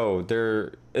like, oh,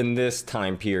 they're in this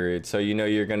time period, so you know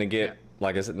you're gonna get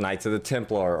like I said, Knights of the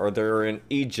Templar, or they're in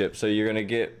Egypt, so you're gonna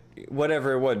get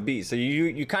whatever it would be. So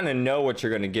you kind of know what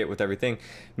you're gonna get with everything.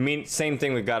 I mean, same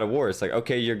thing with God of War. It's like,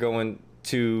 okay, you're going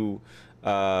to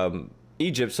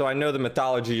Egypt, so I know the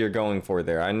mythology you're going for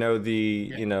there. I know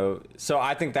the so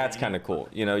I think that's kind of cool.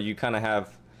 You know, you kind of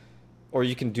have, or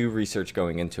you can do research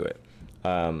going into it.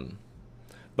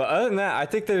 But other than that,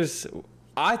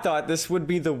 I thought this would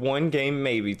be the one game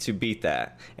maybe to beat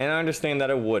that. And I understand that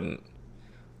it wouldn't.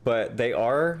 But they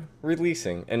are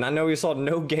releasing, and I know we saw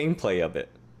no gameplay of it,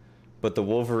 but the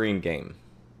Wolverine game.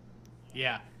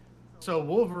 Yeah. So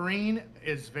Wolverine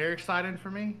is very exciting for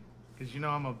me because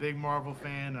I'm a big Marvel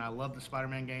fan and I love the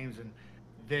Spider-Man games, and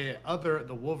the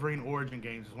Wolverine Origin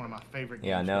games is one of my favorite games.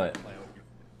 Yeah, I know to it. play.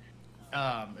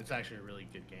 It's actually a really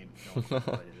good game. If you don't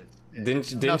play it.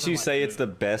 Didn't nothing you like say the it's the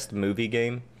best movie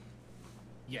game?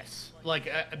 Yes,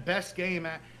 like best game.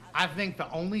 I think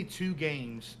the only two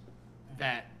games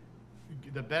that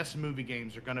the best movie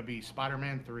games are going to be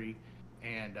Spider-Man 3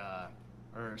 and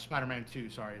or Spider-Man 2.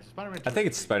 Sorry, is it Spider-Man 2? I think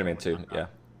it's Spider-Man 2. Yeah.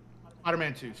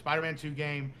 Spider-Man 2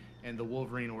 game and the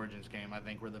Wolverine Origins game. I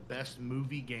think were the best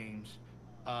movie games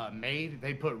made.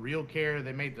 They put real care.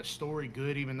 They made the story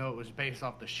good, even though it was based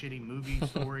off the shitty movie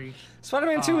story.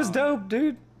 Spider-Man 2 was dope,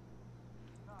 dude.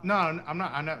 No, I'm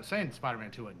not saying Spider-Man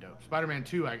 2 wasn't dope. Spider-Man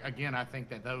 2, I think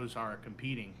that those are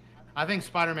competing. I think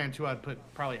Spider-Man 2 I'd put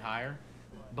probably higher,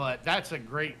 but that's a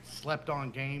great slept-on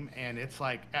game, and it's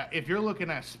like if you're looking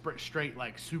at straight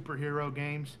like superhero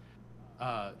games,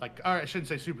 or I shouldn't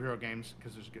say superhero games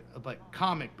because there's like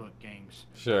comic book games.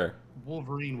 Sure.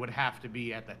 Wolverine would have to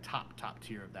be at the top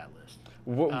tier of that list.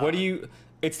 What do you?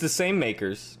 It's the same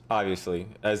makers, obviously,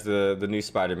 as the new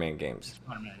Spider-Man games.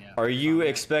 Spider-Man, yeah. Are you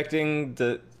expecting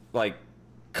the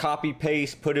copy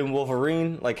paste put in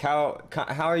Wolverine? Like how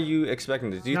are you expecting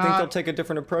this? Do you think they'll take a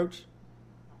different approach?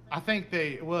 I think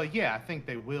they will. Yeah, I think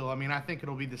they will. I mean, I think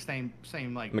it'll be the same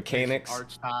like Mechanics? basic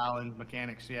art style and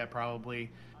mechanics. Yeah, probably.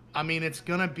 I mean, it's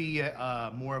gonna be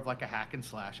more of like a hack and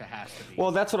slash. It has to be.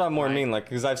 Well, that's what I more Right. mean, like,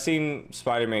 because I've seen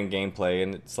Spider-Man gameplay,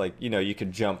 and it's like, you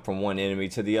could jump from one enemy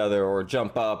to the other, or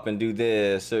jump up and do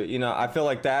this. So, I feel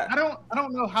like that. I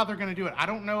don't know how they're gonna do it. I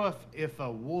don't know if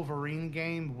a Wolverine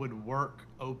game would work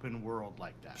open world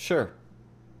like that. Sure.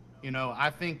 I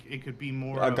think it could be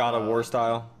more A God of War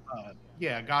style.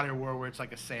 Yeah, God of War where it's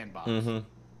like a sandbox.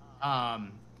 Mm-hmm.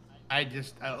 I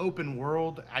just open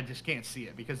world. I just can't see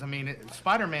it because I mean,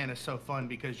 Spider-Man is so fun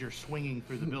because you're swinging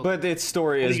through the building. But its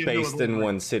story What are is you gonna do with based in Wolverine?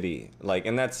 one city, like,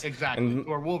 and that's Exactly. And,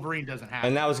 Or Wolverine doesn't have.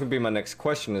 and it. that was gonna be my next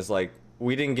question. Is like,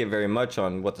 we didn't get very much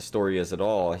on what the story is at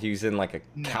all. He was in like a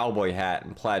cowboy hat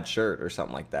and plaid shirt or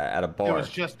something like that at a bar. It was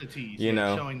just a tease.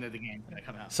 Showing that the game's gonna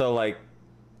come out. So like,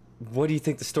 what do you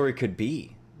think the story could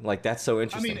be? Like, that's so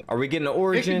interesting. Are we getting an It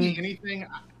origin? could be anything.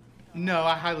 No,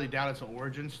 I highly doubt it's an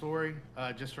origin story.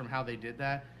 Just from how they did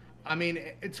that. I mean,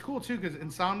 it's cool too because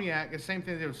Insomniac, the same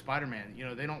thing they did with Spider-Man.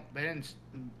 They didn't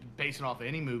base it off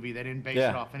any movie. They didn't base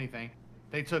it off anything.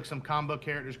 They took some comic book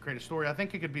characters, create a story. I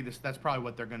think it could be this. That's probably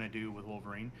what they're gonna do with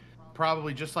Wolverine.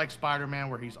 probably just like Spider-Man,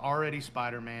 where he's already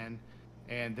Spider-Man,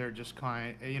 and they're just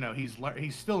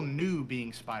he's still new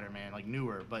being Spider-Man, like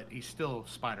newer, but he's still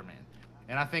Spider-Man.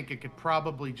 And I think it could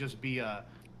probably just be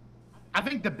I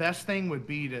think the best thing would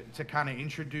be to kind of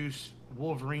introduce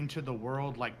Wolverine to the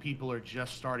world, like people are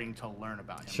just starting to learn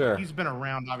about him. Sure. He's been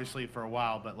around obviously for a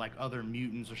while, but like other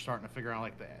mutants are starting to figure out,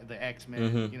 like the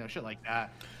X-Men, shit like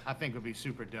that. I think would be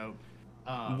super dope.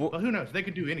 But who knows? They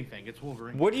could do anything. It's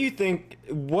Wolverine. What do you think?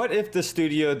 What if the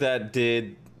studio that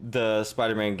did the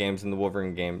Spider-Man games and the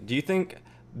Wolverine game, do you think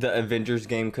the Avengers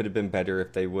game could have been better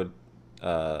if they would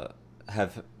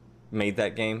have made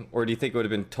that game, or do you think it would have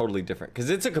been totally different? Because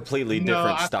it's a completely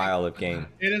different style of game.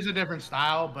 It is a different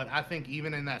style, but I think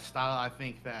even in that style, I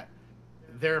think that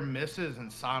their misses,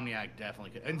 Insomniac definitely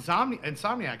could.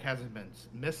 Insomniac hasn't been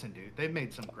missing, dude. They've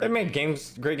made some great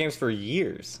great games for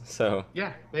years. So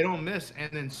yeah, they don't miss. And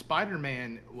then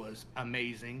Spider-Man was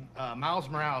amazing. Miles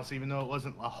Morales, even though it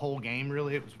wasn't a whole game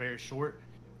really, it was very short.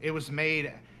 It was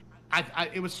made.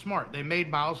 It was smart. They made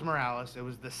Miles Morales. It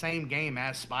was the same game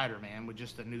as Spider-Man with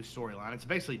just a new storyline. It's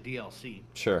basically DLC.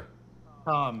 Sure.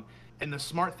 And the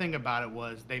smart thing about it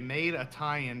was they made a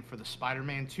tie-in for the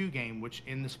Spider-Man 2 game, which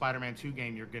in the Spider-Man 2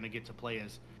 game you're going to get to play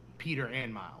as Peter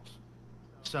and Miles.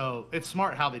 So it's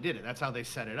smart how they did it. That's how they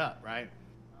set it up, right?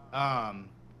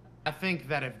 I think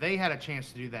that if they had a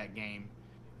chance to do that game,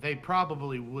 they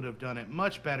probably would have done it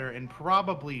much better and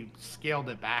probably scaled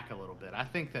it back a little bit. I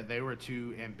think that they were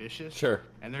too ambitious. Sure.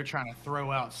 And they're trying to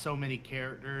throw out so many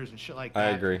characters and shit like that. I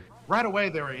agree. Right away,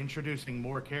 they were introducing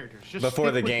more characters. Just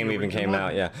before the game even came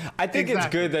out, yeah. I think it's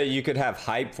good that you could have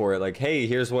hype for it. Like, hey,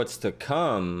 here's what's to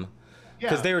come.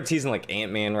 Because they were teasing, like,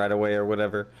 Ant-Man right away or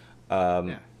whatever.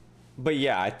 But,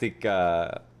 yeah, I think,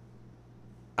 I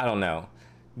don't know.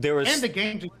 And the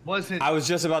game just wasn't. I was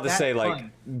just about to say, fun.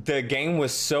 like, the game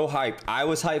was so hyped. I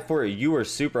was hyped for it. You were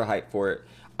super hyped for it.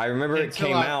 I remember it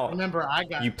came out. Remember,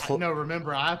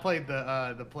 I played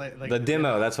the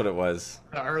demo. That's what it was.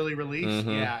 The early release,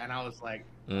 yeah, and I was like,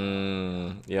 yep.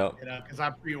 You know, because I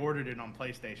pre-ordered it on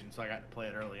PlayStation, so I got to play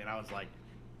it early, and I was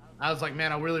like,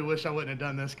 man, I really wish I wouldn't have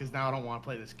done this because now I don't want to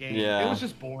play this game. Yeah. It was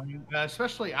just boring.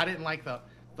 Especially, I didn't like the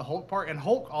Hulk part, and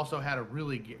Hulk also had a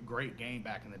really great game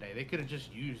back in the day. They could have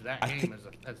just used that game as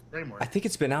a framework. I think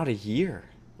it's been out a year.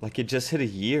 Like, it just hit a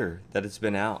year that it's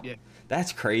been out. Yeah.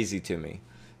 That's crazy to me.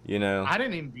 You know. I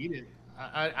didn't even beat it.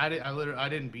 I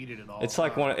didn't beat it at all. It's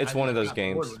like one of those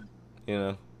games. You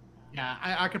know. Yeah,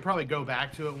 I could probably go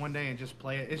back to it one day and just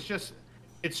play it. It's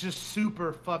just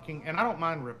super fucking, and I don't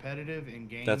mind repetitive in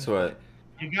games. That's what.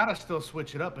 You gotta still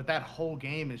switch it up, but that whole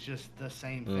game is just the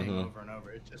same thing over and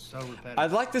over. It's just so repetitive.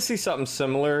 I'd like to see something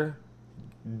similar,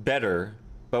 better,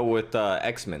 but with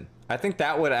X-Men. I think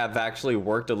that would have actually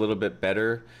worked a little bit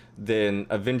better than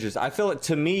Avengers. I feel like,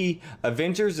 to me,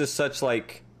 Avengers is such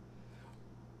like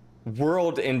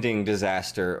world-ending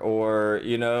disaster, or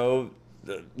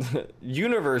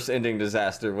universe-ending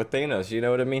disaster with Thanos. You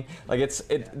know what I mean? Like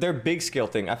they're big scale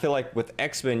thing. I feel like with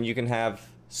X-Men you can have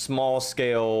small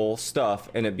scale stuff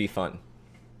and it'd be fun.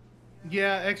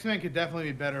 Yeah, X-Men could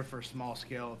definitely be better for small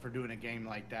scale for doing a game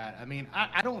like that. I mean,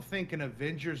 I don't think an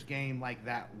Avengers game like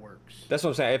that works. That's what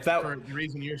I'm saying. If that for the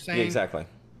reason you're saying. Yeah, exactly.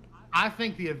 I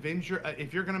think the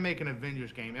if you're gonna make an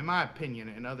Avengers game, in my opinion,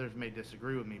 and others may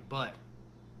disagree with me, but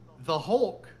the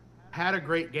Hulk had a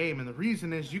great game, and the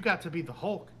reason is you got to be the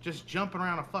Hulk, just jumping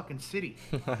around a fucking city,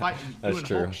 fighting, doing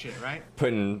Hulk shit, right?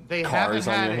 Putting cars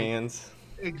on your hands.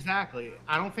 Exactly.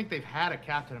 I don't think they've had a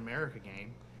Captain America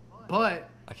game, but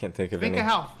I can't think of any. Think of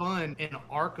how fun an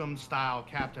Arkham style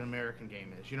Captain American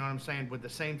game is. You know what I'm saying? With the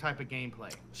same type of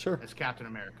gameplay as Captain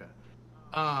America.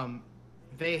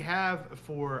 They have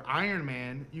for Iron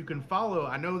Man, you can follow.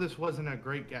 I know this wasn't a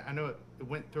great game. I know it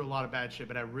went through a lot of bad shit,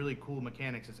 but had really cool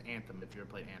mechanics as Anthem, if you ever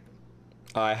played Anthem.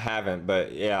 I haven't,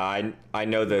 but yeah, I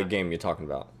know the game you're talking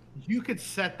about. You could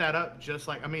set that up just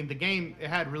like, I mean, the game, it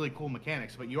had really cool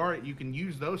mechanics, but you can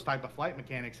use those type of flight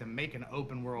mechanics and make an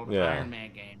open world Iron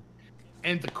Man game.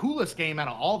 And the coolest game out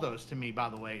of all those to me, by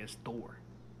the way, is Thor.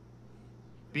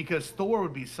 Because Thor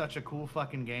would be such a cool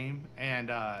fucking game.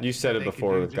 And you said it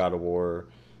before with God of War.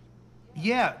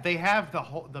 Yeah, they have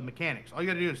the mechanics. All you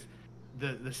gotta do is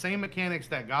the same mechanics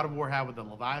that God of War had with the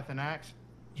Leviathan axe.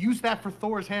 Use that for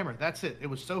Thor's hammer. That's it. It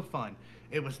was so fun.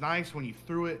 It was nice when you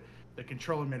threw it. The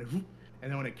controller made it, whoop, and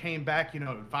then when it came back, it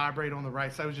would vibrate on the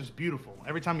right side. It was just beautiful.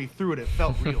 Every time you threw it, it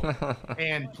felt real.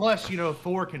 And plus,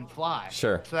 Thor can fly.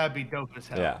 Sure. So that'd be dope as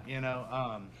hell.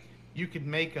 Yeah. You could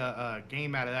make a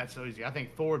game out of that so easy. I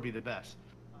think Thor would be the best.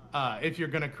 if you're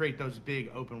going to create those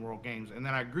big open world games. And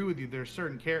then I agree with you. There's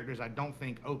certain characters I don't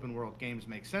think open world games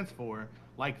make sense for,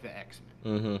 like the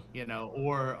X-Men, you know,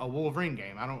 or a Wolverine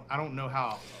game. I don't know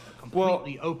how a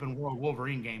completely open world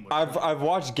Wolverine game would. I've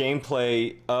watched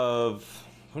gameplay of.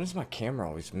 When does my camera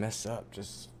always mess up?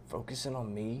 Just focusing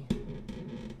on me.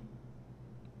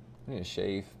 I need to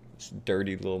shave. This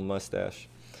dirty little mustache.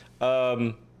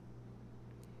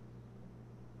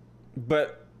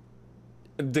 But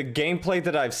the gameplay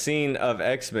that I've seen of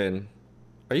X-Men,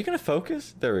 are you gonna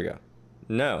focus? There we go.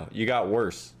 No, you got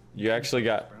worse. You actually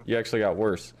got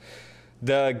worse.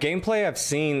 The gameplay I've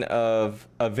seen of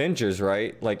Avengers,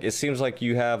 right? Like it seems like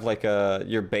you have like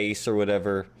your base or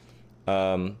whatever.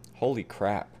 Holy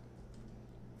crap.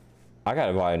 I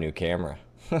gotta buy a new camera.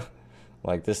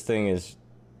 Like this thing is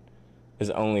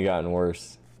only gotten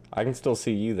worse. I can still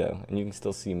see you though, and you can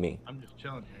still see me. I'm just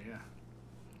chilling here,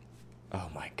 yeah. Oh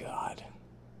my god.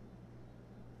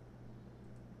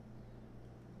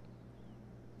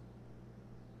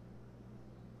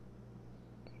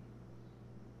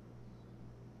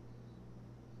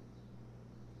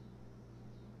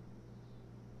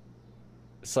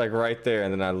 It's like right there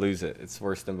and then I lose it. It's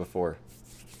worse than before.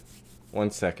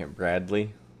 1 second,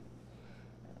 Bradley.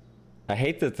 I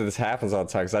hate that this happens all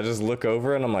the time because I just look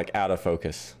over and I'm like out of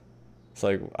focus. It's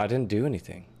like, I didn't do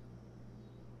anything.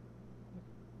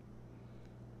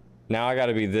 Now I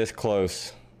gotta be this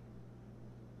close.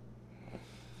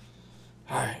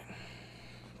 All right,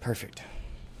 perfect.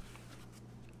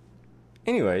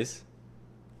 Anyways,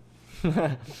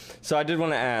 so I did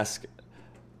want to ask,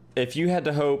 if you had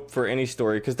to hope for any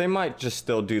story, because they might just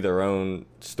still do their own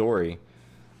story,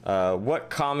 what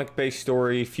comic-based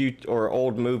story, or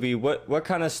old movie, what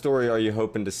kind of story are you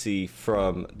hoping to see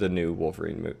from the new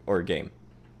Wolverine or game?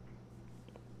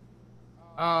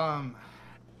 The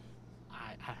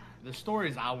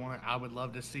stories I would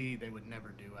love to see, they would never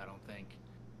do, I don't think.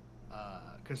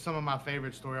 Because some of my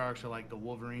favorite story arcs are like the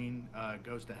Wolverine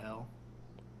Goes to Hell.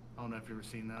 I don't know if you've ever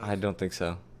seen those. I don't think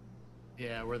so.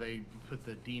 Yeah, where they put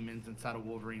the demons inside of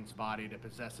Wolverine's body to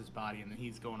possess his body, and then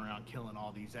he's going around killing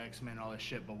all these X-Men, all this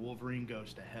shit, but Wolverine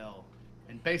goes to hell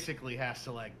and basically has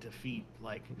to like defeat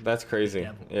like That's crazy.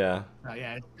 Yeah.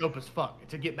 Yeah, it's dope as fuck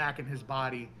to get back in his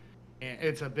body, and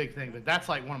it's a big thing. But that's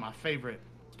like one of my favorite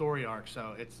story arcs.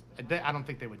 So I don't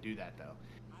think they would do that though.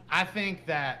 I think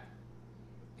that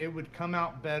it would come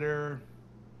out better.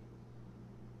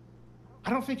 I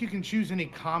don't think you can choose any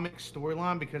comic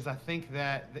storyline because I think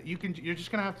that you're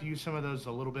just gonna have to use some of those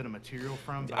a little bit of material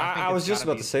from. But I was just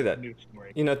about to say that.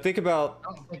 You know, think about.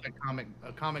 I don't think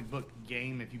a comic book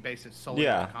game, if you base it solely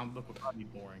on a comic book, would probably be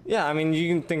boring. Yeah, I mean,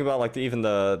 you can think about like even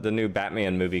the new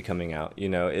Batman movie coming out. You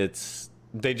know,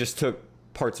 they just took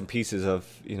parts and pieces of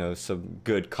some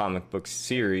good comic book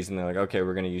series, and they're like, okay,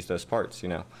 we're gonna use those parts.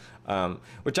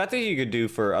 Which I think you could do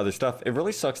for other stuff. It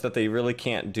really sucks that they really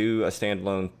can't do a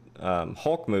standalone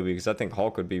Hulk movie, because I think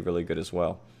Hulk would be really good as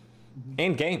well.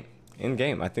 In game,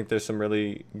 I think there's some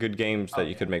really good games that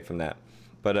you could make from that.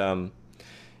 But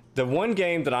the one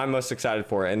game that I'm most excited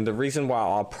for, and the reason why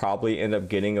I'll probably end up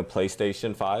getting a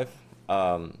PlayStation 5,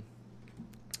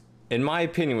 in my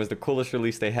opinion, was the coolest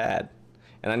release they had.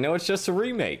 And I know it's just a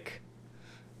remake.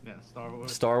 Yeah,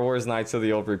 Star Wars Knights of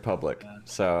the Old Republic. Yeah.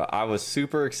 So I was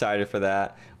super excited for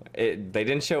that. They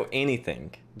didn't show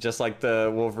anything, just like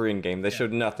the Wolverine game. They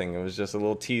showed nothing. It was just a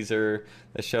little teaser.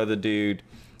 They showed the dude.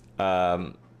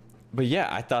 But yeah,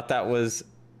 I thought that was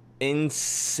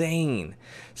insane.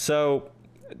 So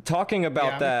talking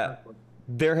about that,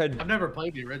 I've never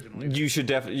played the original.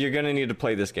 You're gonna need to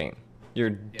play this game.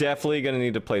 You're definitely gonna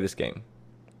need to play this game.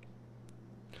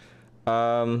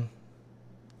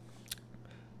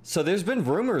 So there's been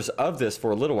rumors of this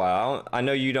for a little while. I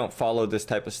know you don't follow this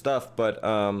type of stuff, but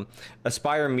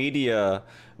Aspyr Media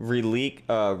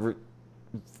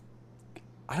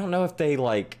I don't know if they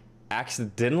like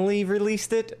accidentally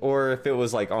released it or if it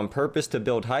was like on purpose to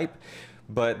build hype,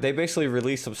 but they basically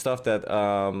released some stuff that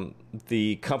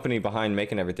the company behind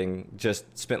making everything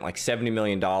just spent like $70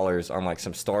 million on like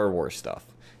some Star Wars stuff.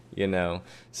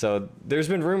 So there's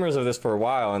been rumors of this for a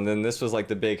while, and then this was like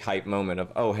the big hype moment of,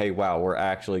 oh hey, wow, we're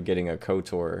actually getting a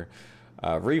KOTOR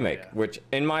remake. Which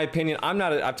in my opinion,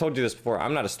 I've told you this before,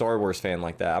 I'm not a Star Wars fan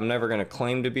like that. I'm never going to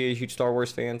claim to be a huge Star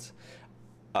Wars fan.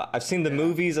 I've seen the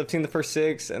movies, I've seen the first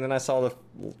 6, and then I saw the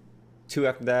 2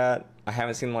 after that. I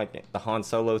haven't seen like the Han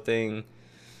Solo thing.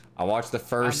 I watched the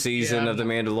first season of The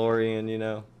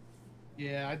Mandalorian,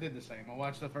 Yeah, I did the same. I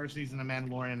watched the first season of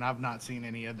Mandalorian. I've not seen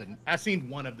any of I've seen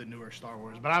one of the newer Star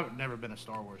Wars, but I've never been a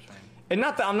Star Wars fan. And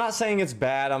I'm not saying it's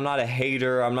bad. I'm not a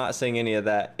hater. I'm not saying any of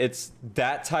that. It's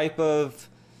that type of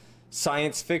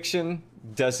science fiction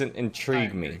doesn't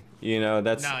intrigue me. You know,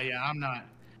 that's No, yeah, I'm not.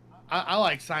 I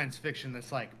like science fiction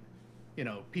that's like, you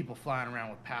know, people flying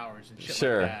around with powers and shit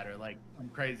Sure. like that, or like I'm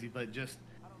crazy, but just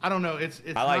I don't know. It's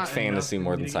I like not fantasy enough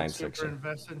more for me than to get science super fiction.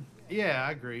 Invested. Yeah,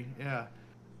 I agree. Yeah,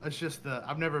 it's just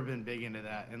I've never been big into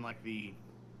that, and like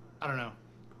I don't know.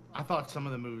 I thought some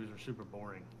of the movies were super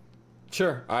boring.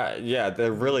 sure. Yeah,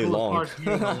 they're really Cool long. parts, you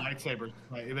know, the lightsabers,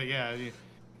 but yeah,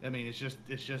 I mean, it's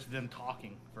just them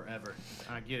talking forever.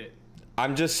 I get it.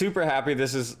 I'm just super happy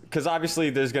this is because obviously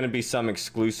there's going to be some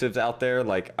exclusives out there.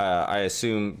 Like I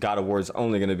assume God of War is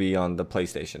only going to be on the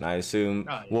PlayStation. I assume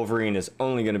Oh, yeah. Wolverine is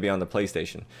only going to be on the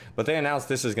PlayStation. But they announced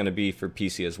this is going to be for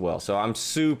PC as well. So I'm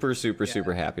super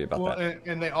happy about Well, that.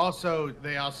 and they also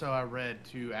I read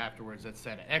too afterwards that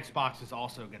said Xbox is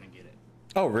also gonna get it.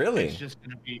 Oh really? It's just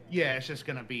gonna be it's just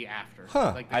gonna be after.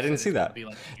 Huh? Like they I didn't said see it's gonna that. be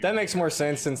like a year That makes later. more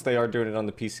sense since they are doing it on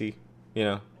the PC. You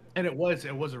know. And it was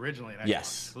originally an Xbox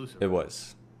Yes, exclusive. it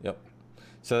was. Yep.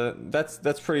 So that's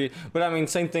pretty. But I mean,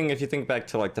 same thing if you think back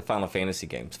to like the Final Fantasy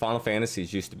games. Final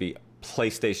Fantasies used to be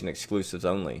PlayStation exclusives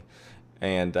only,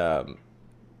 and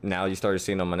now you started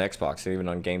seeing them on Xbox and even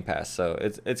on Game Pass. So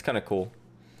it's kind of cool.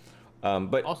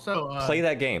 But Also, play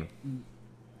that game.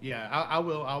 Yeah, I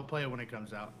will. I'll play it when it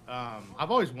comes out. I've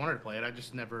always wanted to play it. I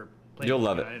just never played You'll it.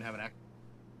 love I it. didn't have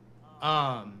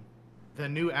an the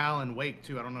new Alan Wake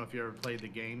too. I don't know if you ever played the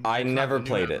game. I It's not never the new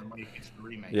played Alan it. Wake, it's the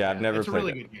remake. Yeah, I've never it's played a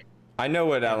really it. good game. I know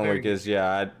what Yeah, Alan very Wake is. Yeah,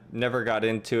 I never got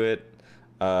into it.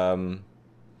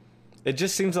 It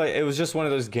just seems like it was just one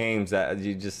of those games that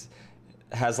you just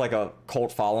has like a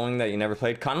cult following that you never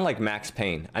played, kind of like Max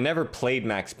Payne. I never played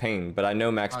Max Payne, but I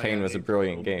know Max Oh, Payne yeah, was a it's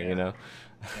brilliant cool, game, you yeah. know.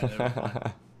 Yeah, they were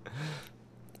fun.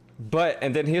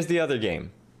 And then here's the other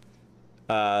game,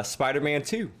 Spider-Man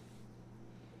 2,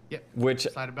 Yep. which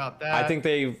Excited about that. I think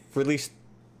they released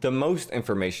the most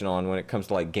information on when it comes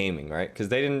to like gaming, right? Because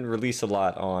they didn't release a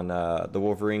lot on the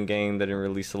Wolverine game. They didn't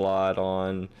release a lot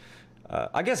on.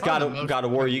 I guess Probably God the most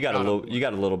of War. You got a God of little. War. You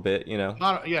got a little bit, you know.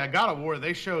 God of War.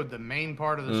 They showed the main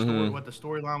part of the story, Mhm. what the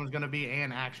storyline was going to be,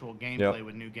 and actual gameplay Yep.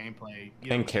 with new gameplay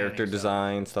And character mechanics, so-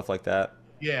 design, stuff like that.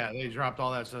 Yeah, they dropped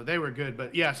all that stuff. They were good,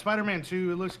 but yeah, Spider-Man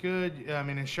 2, it looks good. I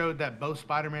mean, it showed that both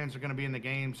Spider-Mans are going to be in the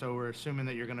game, so we're assuming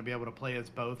that you're going to be able to play as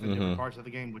both in Mhm. different parts of the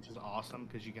game, which is awesome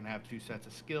because you can have two sets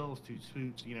of skills, two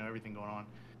suits, you know, everything going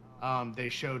on. They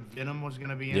showed Venom was going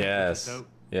to be in it, which is Yes. dope.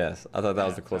 Yes. I thought that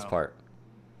was Yeah, the coolest so- part.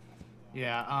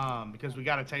 Yeah, because we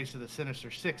got a taste of the Sinister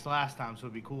Six last time, so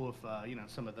it'd be cool if you know,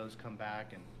 some of those come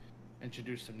back and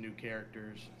introduce some new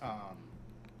characters.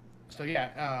 So yeah,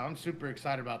 I'm super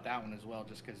excited about that one as well,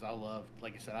 just because I love,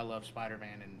 like I said, I love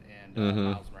Spider-Man and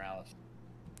Mhm. Miles Morales.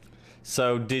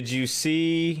 So did you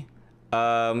see?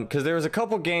 Because there was a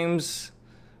couple games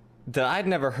that I'd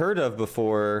never heard of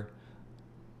before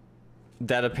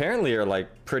that apparently are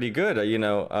like pretty good. You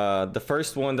know, the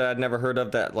first one that I'd never heard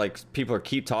of that like people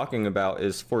keep talking about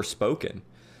is Forspoken.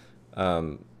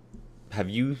 Have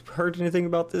you heard anything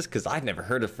about this? Because I'd never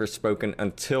heard of Forspoken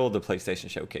until the PlayStation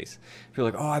Showcase. People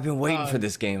are like, oh, I've been waiting for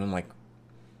this game. I'm like,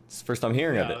 it's the first time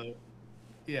hearing of it.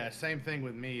 Yeah, same thing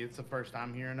with me. It's the first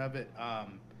time hearing of it.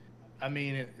 I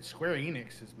mean, Square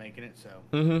Enix is making it, so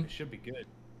Mhm. it should be good.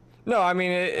 No, I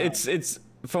mean it's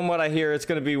from what I hear, it's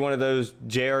going to be one of those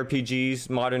JRPGs,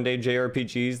 modern day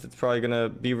JRPGs. That's probably going to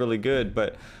be really good.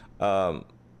 But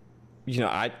you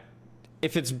know,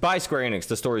 if it's by Square Enix,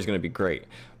 the story's going to be great.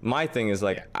 My thing is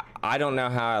like I don't know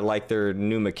how I like their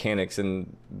new mechanics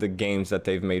in the games that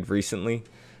they've made recently.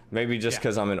 Maybe just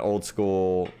because I'm an old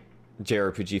school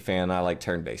JRPG fan, I like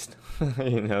turn based.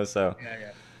 You know, so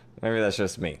Yeah. maybe that's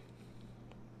just me.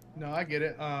 No, I get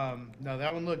it. No,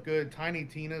 that one looked good. Tiny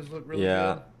Tina's look really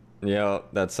Yeah, yeah,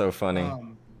 that's so funny.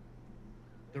 good.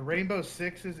 The Rainbow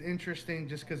Six is interesting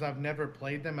just because I've never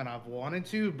played them and I've wanted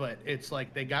to, but it's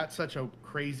like they got such a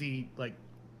crazy like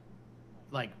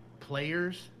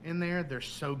players in there. They're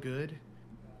so good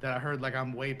that I heard like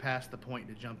I'm way past the point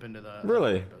to jump into the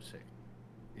Really? Rainbow Six.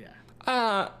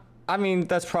 Yeah. I mean,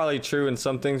 that's probably true in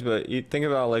some things, but you think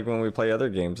about like when we play other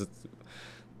games,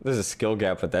 there's a skill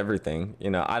gap with everything. You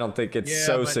know, I don't think it's Yeah,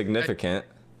 so but significant.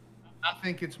 I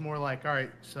think it's more like, all right,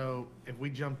 so if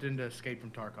we jumped into Escape from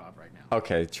Tarkov right now,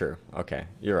 Okay, true. Okay,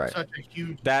 you're right. such a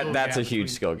huge skill That's a gap huge between-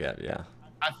 skill gap. Yeah.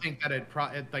 I think that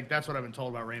like that's what I've been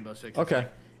told about Rainbow Six. It's Okay.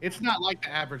 like, it's not like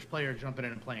the average player jumping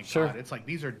in and playing Sure. COD. It's like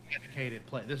these are dedicated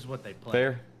play. This is what they play.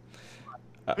 Fair.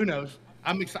 Who knows?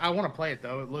 I'm excited. I want to play it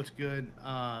though. It looks good.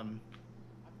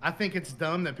 I think it's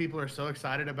dumb that people are so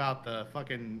excited about the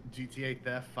fucking GTA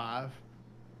Theft 5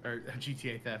 or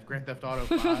GTA Theft, Grand Theft Auto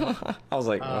 5 I was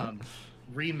like, well,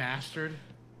 remastered.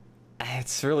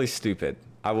 it's really stupid.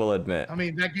 I will admit. I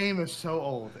mean, that game is so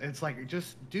old. It's like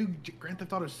just do Grand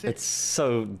Theft Auto 6. It's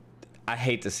so. I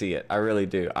hate to see it. I really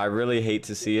do. I really hate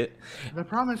to see it. The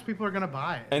problem is people are gonna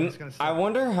buy it. And it's gonna I suck.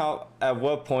 wonder how, at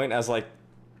what point, as like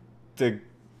the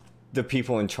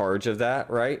people in charge of that,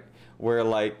 right? Where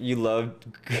like you love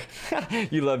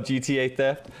GTA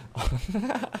theft.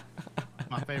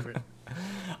 My favorite.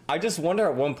 I just wonder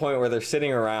at one point where they're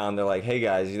sitting around, they're like, "Hey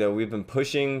guys, you know, we've been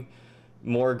pushing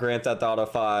more Grand Theft Auto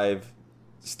 5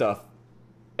 stuff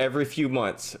every few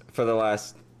months for the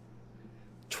last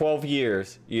 12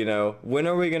 years, you know. When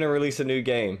are we going to release a new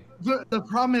game?" The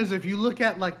problem is if you look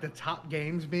at like the top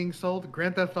games being sold,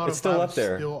 Grand Theft Auto It's still 5 up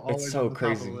there. is still always It's on so the top of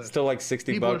crazy. the It's list. still like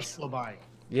 60 People are bucks. still buying.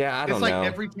 Yeah, I don't It's like know.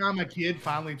 every time a kid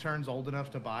finally turns old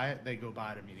enough to buy it, they go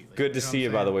buy it immediately. Good to know what see you,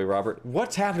 I'm by the saying? way, Robert.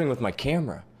 What's happening with my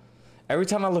camera? Every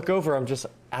time I look over, I'm just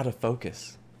out of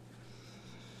focus.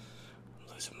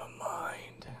 I'm losing my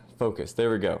mind. Focus. There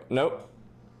we go. Nope.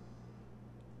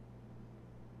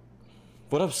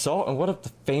 What up, Salt? And what up,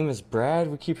 the famous Brad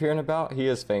we keep hearing about? He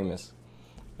is famous.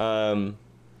 I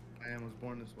was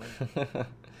born this way.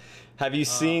 Have you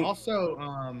seen? Also,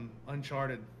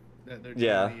 Uncharted. They're doing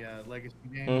Yeah. the Legacy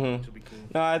game, Mhm. which will be cool.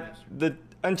 No, the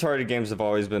Uncharted games have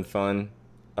always been fun.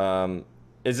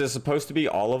 Is it supposed to be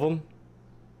all of them?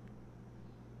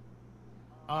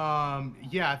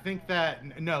 Yeah, I think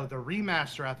that no, the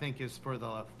remaster I think is for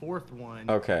the fourth one.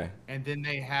 Okay. And then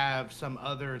they have some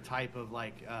other type of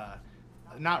like,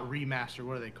 not remaster.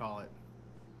 What do they call it?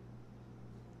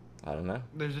 I don't know.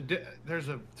 There's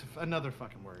another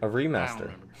fucking word. A I don't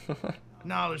remaster. remember.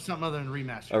 No, there's something other than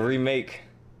remaster. A remake.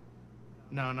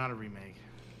 No, not a remake.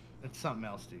 It's something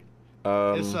else, dude.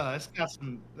 It's got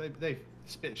some. They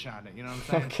spit shined it. You know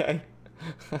what I'm saying?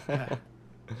 Okay. Yeah.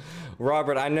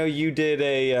 Robert, I know you did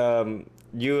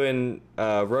you and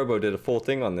Robo did a full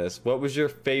thing on this. What was your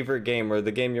favorite game or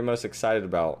the game you're most excited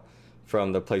about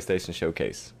from the PlayStation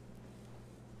Showcase?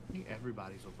 I think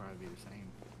everybody's will probably be the same.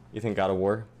 You think God of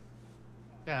War?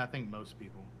 Yeah, I think most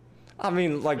people. I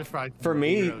mean, like There's probably for some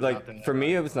me, heroes out like there for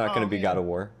me, it was not oh, going to be man. God of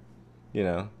War. You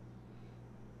know.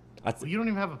 Well, you don't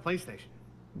even have a PlayStation.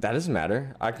 That doesn't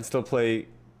matter. I can still play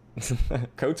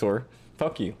KOTOR.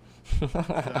 Fuck you. I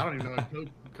don't even know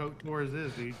what KOTOR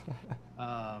is, dude.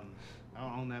 I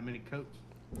don't own that many coats.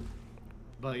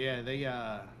 But yeah, they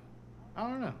I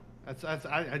don't know.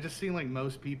 I just seem like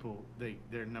most people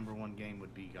their number one game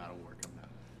would be God of War coming out.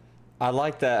 I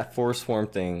like that Forsworn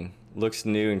thing. Looks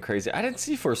new and crazy. I didn't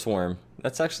see Forsworn.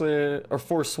 That's actually or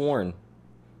Forsworn.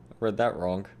 I read that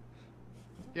wrong.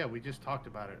 Yeah, we just talked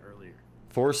about it earlier.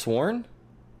 Forsworn?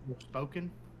 Spoken?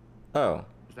 Oh.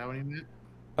 Is that what he meant?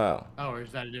 Oh. Oh, or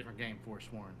is that a different game?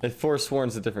 Forsworn. If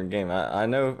Forsworn's a different game. I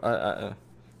know.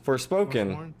 Forspoken.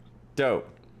 Forsworn? Dope.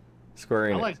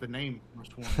 Square Enix. I like the name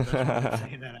Forsworn. That's why I'm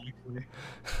saying that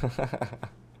actually.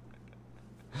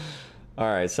 All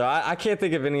right, so I can't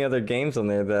think of any other games on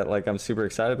there that like I'm super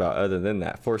excited about other than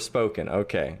that. Forspoken.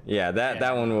 Okay. Yeah,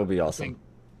 that one will be I awesome. think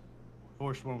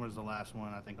Forsworn was the last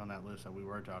one I think on that list that we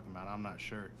were talking about. I'm not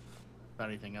sure about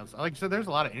anything else. Like I said, there's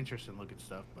a lot of interest in looking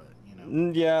stuff, but you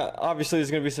know. Yeah, obviously there's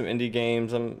gonna be some indie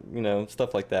games, you know,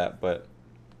 stuff like that. But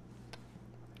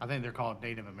I think they're called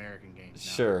Native American games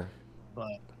now. sure.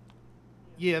 But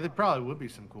yeah, there probably would be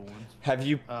some cool ones. Have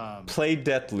you played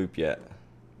Deathloop yet?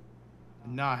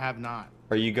 No, I have not.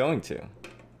 Are you going to?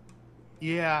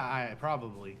 Yeah, I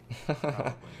probably.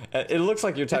 It looks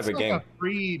like your type It's of like game. a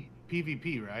free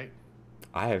PvP, right?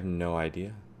 I have no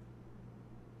idea.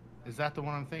 Is that the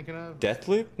one I'm thinking of?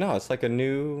 Deathloop? No, it's like a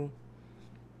new.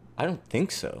 I don't think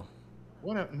so.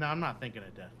 No, I'm not thinking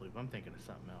of Deathloop. I'm thinking of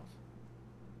something else.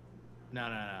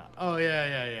 No. Oh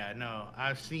yeah. No,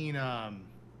 I've seen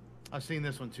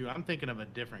this one too. I'm thinking of a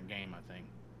different game. I think.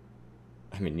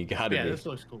 I mean, you gotta Yeah, be. this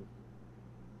looks cool.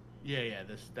 Yeah,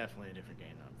 this is definitely a different game.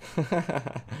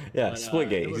 Yeah, But,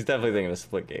 Splitgate. it He's was- definitely thinking of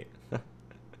Splitgate.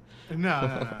 No,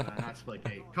 not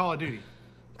Splitgate. Call of Duty.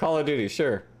 Call of Duty,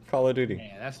 sure. Call of Duty.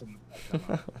 Yeah, that's.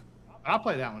 I'll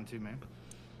play that one too, man.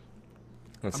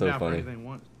 That's I'm so down for funny. anything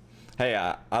once. Hey,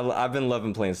 I've been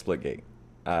loving playing Splitgate.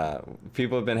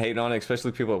 People have been hating on it,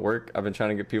 especially people at work. I've been trying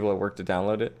to get people at work to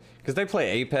download it because they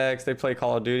play Apex, they play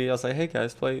Call of Duty. I was like, hey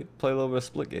guys, play a little bit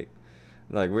of Splitgate.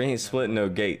 Like we ain't splitting no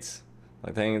gates.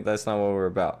 Like that's not what we're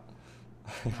about.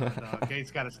 No,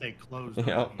 gate's got to stay closed. Yep.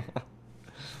 around here.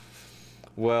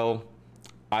 Well,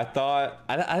 I thought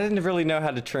I didn't really know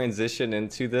how to transition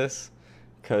into this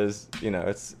because you know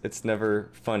it's never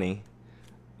funny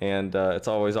and it's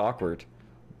always awkward.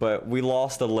 But we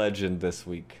lost a legend this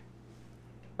week,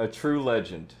 a true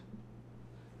legend.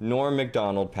 Norm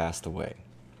Macdonald passed away.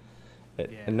 Yeah.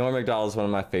 And Norm Macdonald is one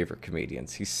of my favorite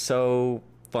comedians. He's so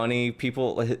funny.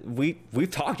 People, we've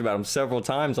talked about him several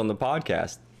times on the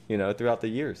podcast, you know, throughout the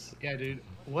years. Yeah, dude.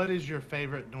 What is your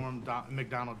favorite Norm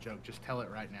McDonald joke? Just tell it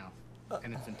right now,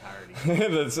 in its entirety.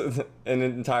 That's in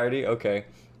entirety. Okay.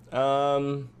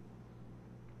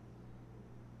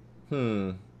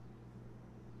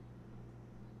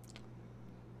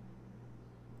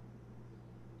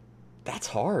 That's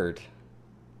hard.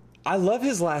 I love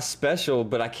his last special,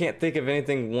 but I can't think of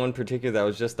anything one particular that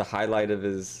was just the highlight of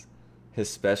his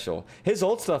special. His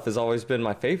old stuff has always been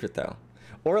my favorite though.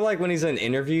 Or like when he's in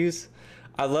interviews.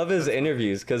 I love his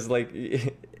interviews because like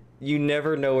you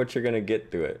never know what you're gonna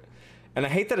get through it. And I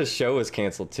hate that his show is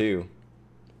canceled too.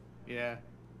 Yeah.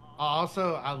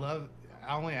 Also, I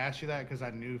only asked you that because I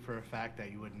knew for a fact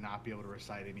that you would not be able to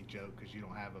recite any joke because you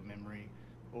don't have a memory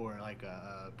or like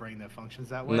a brain that functions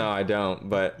that way. No, I don't.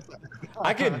 But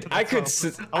I could say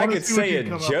a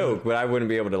come up joke, with. but I wouldn't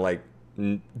be able to like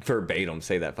verbatim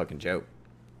say that fucking joke.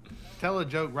 Tell a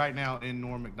joke right now in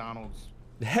Norm Macdonald's.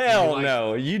 Hell like-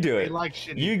 no, you do they it. like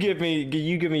shitty. You give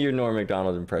me your Norm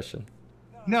Macdonald impression.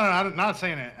 No, I'm not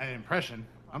saying an impression.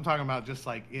 I'm talking about just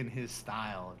like in his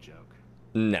style of joke.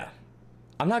 No,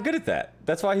 I'm not good at that.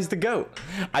 That's why he's the GOAT.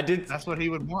 That's what he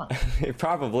would want.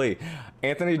 Probably.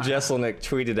 Anthony Jeselnik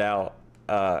tweeted out,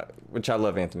 which I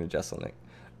love Anthony Jeselnik,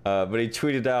 but he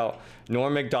tweeted out,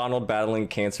 Norm Macdonald battling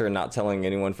cancer and not telling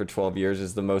anyone for 12 years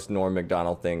is the most Norm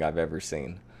Macdonald thing I've ever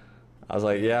seen. I was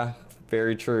like, yeah,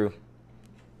 very true.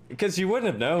 Because you wouldn't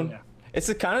have known. Yeah. It's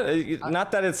a kind of,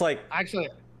 not that it's like, Actually,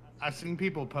 I've seen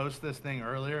people post this thing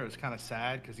earlier. It was kind of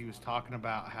sad because he was talking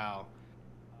about how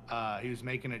he was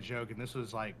making a joke, and this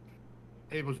was like,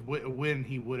 it was when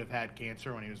he would have had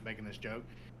cancer when he was making this joke.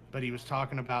 But he was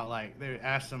talking about like, they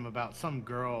asked him about some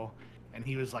girl, and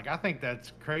he was like, I think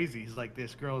that's crazy. He's like,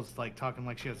 this girl's like talking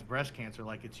like she has breast cancer,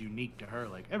 like it's unique to her.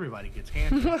 Like everybody gets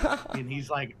cancer. And he's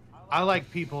like, I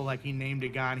like people, like he named a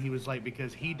guy and he was like,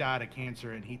 because he died of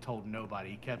cancer and he told nobody,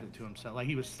 he kept it to himself. Like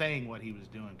he was saying what he was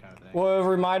doing kind of thing. well, it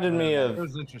reminded me It of,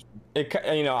 was interesting.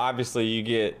 you know, obviously you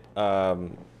get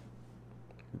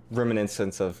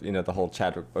reminiscence of, you know, the whole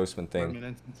Chadwick Boseman thing.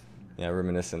 Reminiscence. Yeah,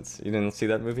 reminiscence. You didn't see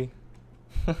that movie?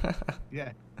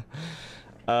 Yeah.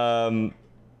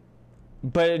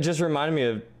 But it just reminded me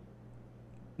of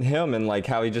him and like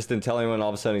how he just didn't tell anyone, all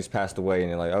of a sudden he's passed away and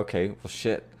you're like, okay, well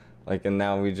shit. Like, and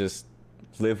now we just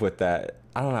live with that.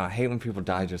 I don't know, I hate when people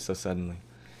die just so suddenly.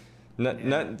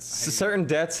 Certain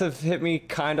deaths have hit me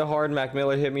kind of hard. Mac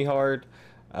Miller hit me hard.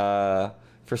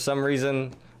 For some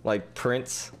reason, like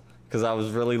Prince, because I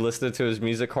was really listening to his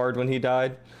music hard when he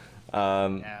died.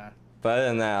 Yeah. But other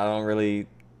than that, I don't really.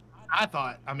 I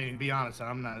thought, I mean, be honest,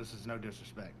 I'm not, this is no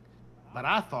disrespect, but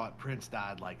I thought Prince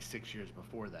died like 6 years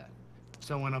before that.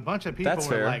 So when a bunch of people That's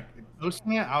were fair. like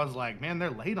posting it, I was like, man, they're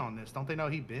late on this. Don't they know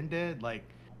he been dead? Like,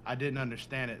 I didn't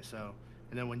understand it. So,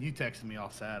 and then when you texted me all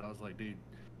sad, I was like, dude,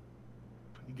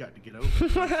 you got to get over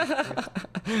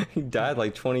it. He died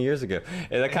like 20 years ago.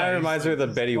 And that kind Yeah, of he's reminds me of the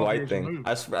like, Betty 12 White years thing.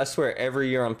 removed. I swear every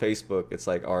year on Facebook, it's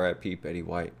like R.I.P. Betty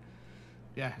White.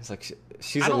 Yeah. It's like,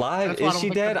 she's I don't- alive? that's why I Is don't she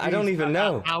think dead? that I don't these- even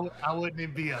know. I wouldn't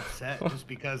even be upset just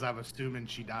because I'm assuming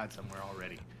she died somewhere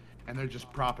already. And they're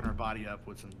just propping her body up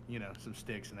with some, you know, some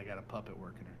sticks and they got a puppet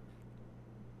working her.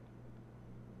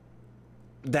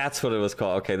 That's what it was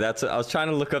called. Okay, I was trying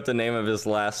to look up the name of his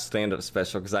last stand-up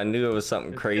special because I knew it was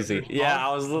something crazy. Hitler's Yeah,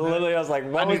 Dog? I was like,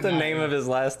 what I was knew the that, name yeah. of his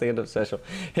last stand-up special?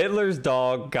 Hitler's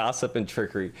Dog, Gossip and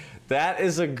Trickery. That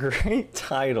is a great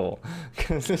title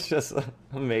because it's just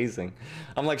amazing.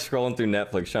 I'm like scrolling through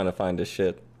Netflix trying to find this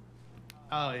shit.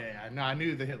 Oh yeah. No, I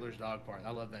knew the Hitler's dog part. I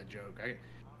love that joke.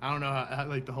 I don't know how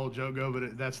like the whole joke go,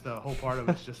 but that's the whole part of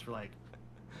it's just for like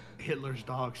Hitler's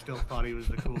dog still thought he was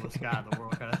the coolest guy in the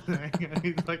world kind of thing.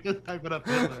 He's like, just type it up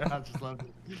Hitler. I just loved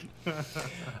it.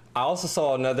 I also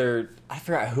saw another, I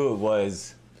forgot who it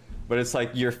was, but it's like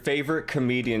your favorite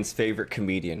comedian's favorite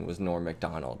comedian was Norm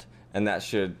Macdonald. And that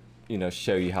should, you know,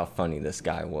 show you how funny this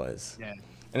guy was. Yeah.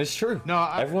 And it's true. No,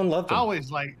 everyone loved him. I always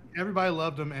like everybody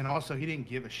loved him, and also he didn't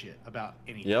give a shit about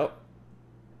anything. Yep.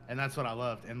 And that's what I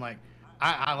loved. And like,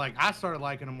 I started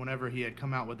liking him whenever he had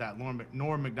come out with that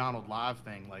Norm Macdonald live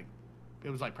thing. Like, it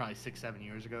was like probably 6-7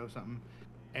 years ago or something.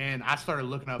 And I started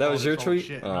looking up. That all was this your old tweet?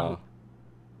 Shit, Oh,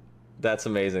 that's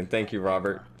amazing. Thank you,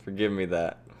 Robert, for giving me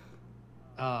that.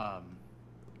 I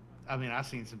mean, I've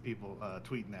seen some people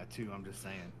tweeting that too. I'm just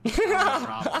saying.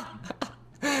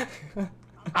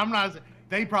 I'm not.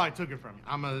 They probably took it from you.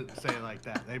 I'm gonna say it like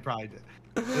that. They probably did.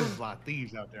 There's a lot of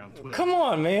thieves out there on Twitter. Come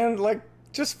on, man. Like,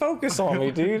 just focus on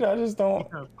me, dude. I just don't.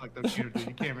 Fuck those shooters, dude.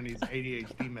 You can't even use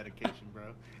ADHD medication, bro.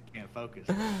 Can't focus.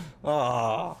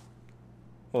 Ah,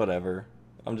 whatever.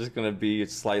 I'm just gonna be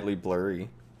slightly blurry.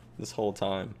 this whole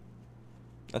time.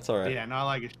 That's all right. Yeah, no, I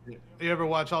like his shit. You ever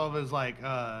watch all of his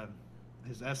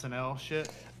his SNL shit?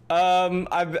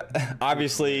 I've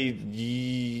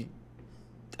obviously,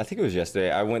 I think it was yesterday.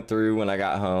 I went through when I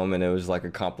got home, and it was like a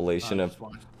compilation of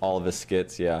all of his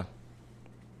skits. Yeah,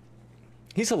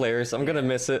 he's hilarious. I'm gonna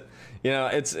miss it. You know,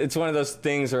 it's one of those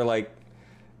things where like,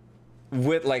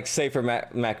 with like, say for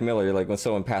Mac Miller, like when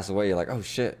someone passes away, you're like, oh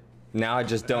shit. Now I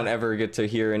just don't ever get to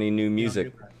hear any new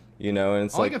music. You know, and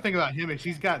it's all like, I can think about him is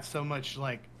he's got so much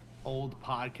like old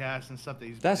podcasts and stuff that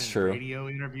he's that's been in true. Radio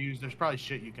interviews. There's probably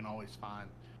shit you can always find.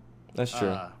 That's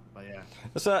true. But yeah.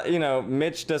 So, you know,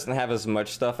 Mitch doesn't have as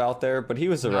much stuff out there, but he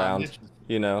was around,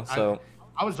 you know, so.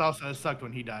 I was also, it sucked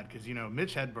when he died because, you know,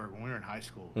 Mitch Hedberg, when we were in high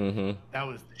school, that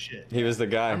was the shit. He was the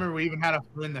guy. I remember we even had a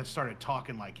friend that started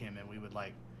talking like him, and we would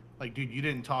like, dude, you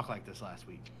didn't talk like this last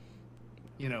week.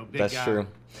 You know, big That's guy. true.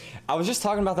 I was just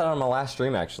talking about that on my last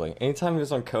stream, actually. Anytime he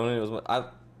was on Conan, it was,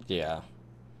 yeah.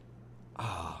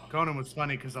 Conan was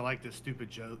funny because I liked his stupid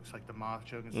jokes, like the moth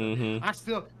joke and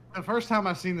stuff. The first time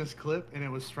I seen this clip, and it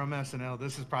was from SNL,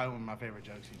 this is probably one of my favorite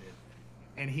jokes he did.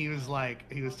 And he was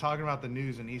like, he was talking about the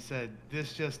news, and he said,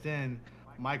 this just in,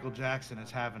 Michael Jackson is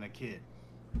having a kid.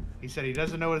 He said he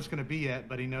doesn't know what it's going to be yet,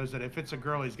 but he knows that if it's a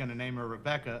girl, he's going to name her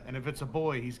Rebecca, and if it's a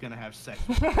boy, he's going to have sex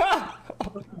with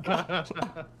her.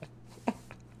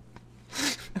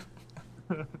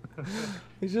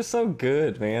 He's just so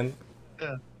good, man.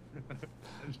 Yeah.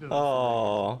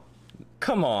 Oh,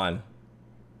 come on.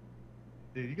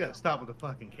 Dude, you gotta stop with the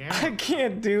fucking I camera.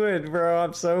 can't do it, bro.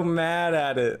 I'm so mad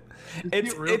at it.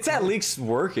 It's at least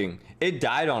working. It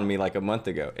died on me like a month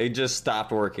ago. It just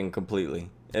stopped working completely.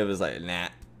 It was like, nah,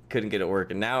 couldn't get it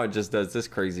working. Now it just does this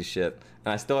crazy shit,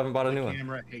 and I still haven't bought a new one.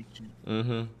 Camera hates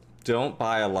you. Don't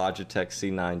buy a Logitech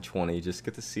C920. Just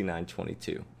get the C922.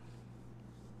 Yeah.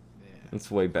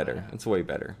 It's way better. It's way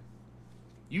better.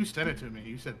 You sent it to me.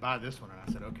 You said buy this one, and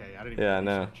I said okay. I didn't. Yeah, I even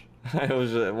know. research. It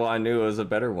was well, I knew it was a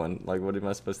better one. Like, what am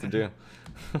I supposed to do?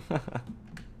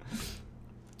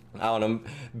 I don't know.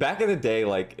 Back in the day,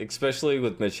 like, especially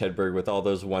with Mitch Hedberg, with all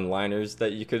those one-liners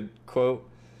that you could quote,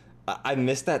 I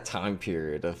missed that time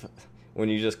period of when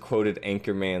you just quoted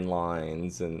Anchorman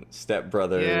lines and Step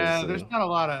Brothers. Yeah, there's not a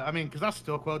lot of. I mean, because I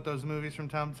still quote those movies from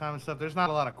time to time and stuff. There's not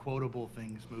a lot of quotable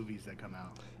movies that come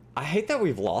out. I hate that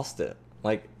we've lost it.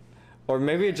 Like, or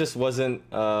maybe it just wasn't.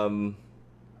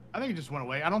 I think it just went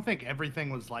away. I don't think everything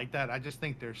was like that. I just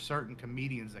think there's certain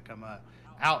comedians that come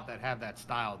out that have that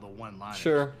style, the one-liners.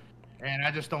 Sure. And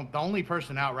I just don't. The only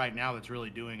person out right now that's really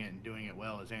doing it and doing it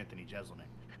well is Anthony Jeselnik.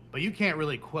 But you can't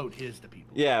really quote his to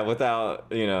people. Yeah, without,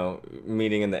 you know,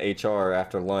 meeting in the HR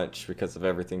after lunch because of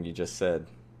everything you just said.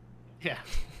 Yeah.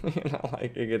 You know,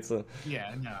 like, it gets a...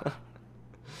 Yeah, no.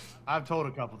 I've told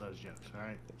a couple of those jokes, all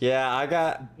right? Yeah, I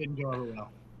got... Didn't go over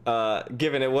well.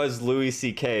 Given it was Louis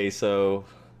C.K., so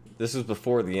this was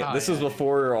before the... this was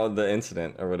before all the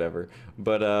incident or whatever.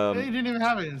 But, He didn't even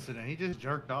have an incident. He just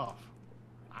jerked off.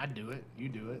 I'd do it. You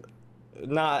do it.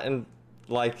 Not in...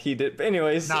 Like he did, but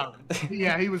anyways. No,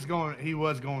 yeah, he was going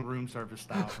room service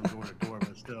style from door to door,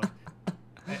 but still,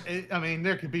 I mean,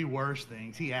 there could be worse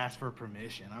things. He asked for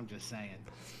permission. I'm just saying.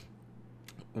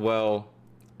 Well,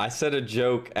 I said a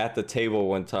joke at the table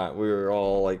one time. We were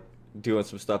all like doing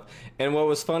some stuff, and what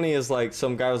was funny is like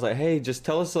some guy was like, "Hey, just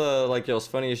tell us like your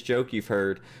funniest joke you've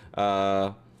heard,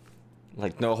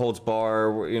 like no holds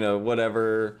bar, you know,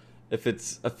 whatever." If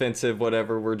it's offensive,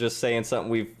 whatever, we're just saying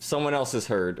something someone else has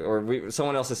heard, or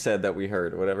someone else has said that we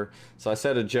heard, or whatever. So I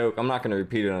said a joke. I'm not going to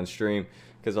repeat it on stream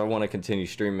because I want to continue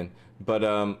streaming. But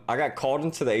I got called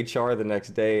into the HR the next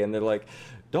day, and they're like,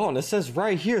 Dalton, it says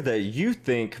right here that you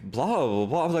think blah, blah,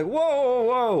 blah. I was like, whoa, whoa,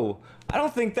 whoa. I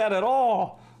don't think that at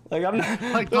all. Like, I'm not,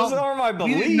 like, those aren't my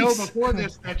beliefs. We didn't know before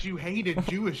this that you hated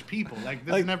Jewish people. Like,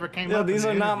 this never came up. Yeah, these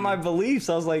are not my beliefs.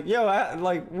 I was like, yo,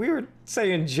 like, we were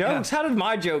saying jokes. Yeah. How did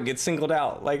my joke get singled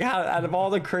out? Like, how, out of all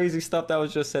the crazy stuff that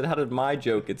was just said, how did my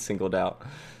joke get singled out?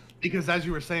 Because as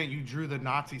you were saying, you drew the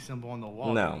Nazi symbol on the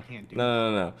wall. No, you can't do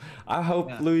no. I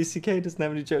hope Louis C.K. doesn't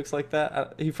have any jokes like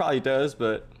that. He probably does,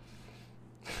 but...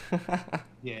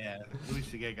 Yeah, Louis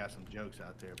C.K. got some jokes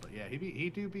out there, but yeah, he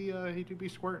do be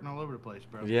squirting all over the place,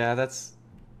 bro. Yeah, that's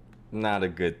not a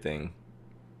good thing.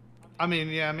 I mean,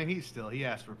 he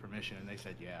asked for permission and they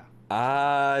said yeah.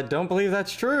 I don't believe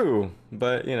that's true,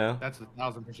 but you know. That's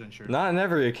 1,000% true. Not on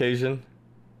every occasion.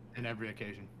 In every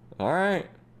occasion. All right.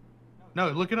 No,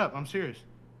 look it up. I'm serious.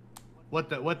 What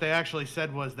they actually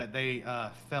said was that they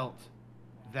felt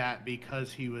that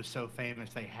because he was so famous,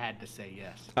 they had to say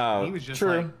yes. Oh, he was just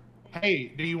true. like,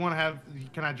 hey, do you want to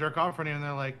can I jerk off for you? And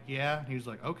they're like, yeah. And he was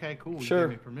like, okay, cool. Sure. You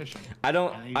gave me permission. I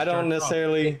don't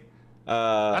necessarily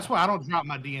That's why I don't drop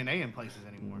my DNA in places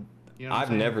anymore. You know what I'm I've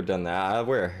saying? never done that. I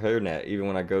wear a hairnet even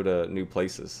when I go to new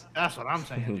places. That's what I'm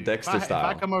saying, dude. Dexter If I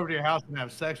style. come over to your house and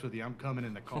have sex with you, I'm coming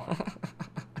in the car.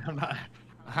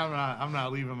 I'm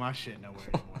not leaving my shit nowhere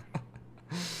anymore.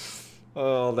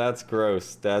 Oh, that's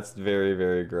gross. That's very,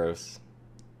 very gross.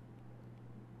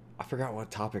 I forgot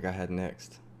what topic I had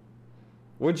next.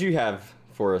 What'd you have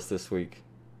for us this week?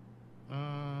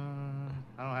 I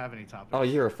don't have any topics. Oh,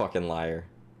 you're a fucking liar.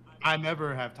 I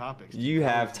never have topics. You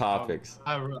have topics.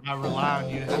 I rely on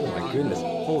you. To have Oh my goodness.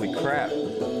 Holy crap.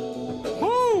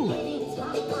 Woo!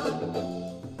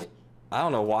 I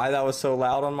don't know why that was so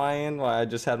loud on my end, why I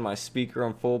just had my speaker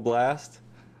on full blast.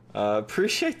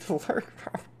 Appreciate the work,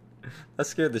 bro. That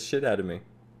scared the shit out of me.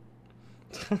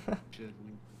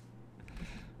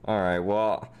 All right,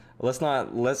 well, let's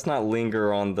not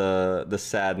linger on the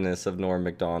sadness of Norm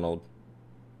Macdonald.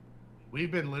 We've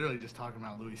been literally just talking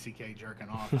about Louis C.K. jerking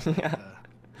off. Yeah.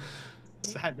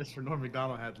 Sadness for Norm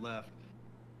Macdonald had left,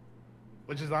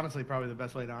 which is honestly probably the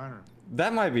best way to honor him.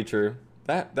 That might be true.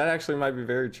 That actually might be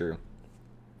very true.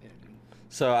 Yeah, dude.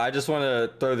 So I just want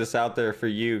to throw this out there for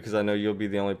you because I know you'll be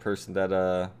the only person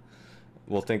that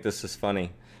will think this is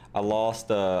funny. I lost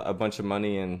a bunch of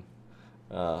money in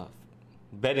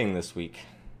betting this week.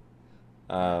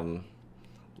 2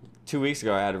 weeks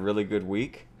ago I had a really good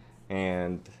week,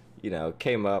 and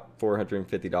came up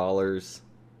 $450.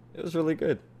 It was really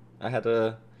good. I had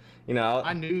to,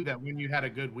 I knew that when you had a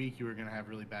good week, you were gonna have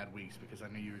really bad weeks because I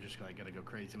knew you were just gonna go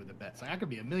crazy with the bets. Like I could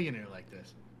be a millionaire like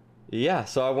this. Yeah,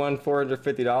 so I won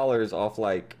 $450 off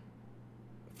like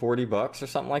 $40 or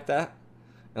something like that.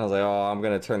 And I was like, oh, I'm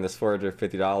gonna turn this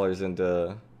 $450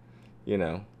 into,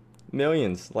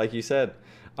 millions, like you said.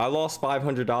 I lost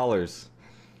 $500.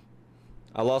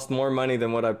 I lost more money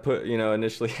than what I put,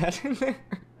 initially had in there.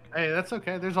 Hey, that's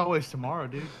okay. There's always tomorrow,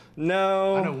 dude.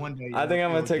 No, I know one day I think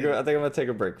I'm gonna take you'll I think I'm gonna take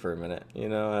a break for a minute.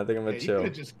 I think I'm gonna chill.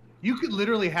 You could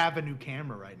literally have a new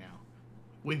camera right now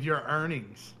with your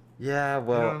earnings. Yeah, You know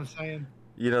what well, I'm saying?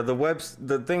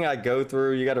 the thing I go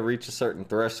through, you got to reach a certain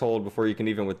threshold before you can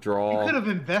even withdraw. You could have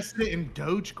invested it in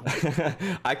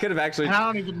Dogecoin. I could have actually. And I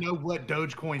don't even know what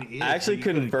Dogecoin is. I actually You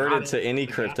could've converted got to it. any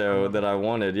But crypto that I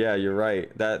wanted. Yeah, you're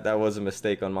right. That was a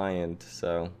mistake on my end.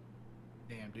 So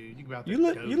Damn, dude, you about you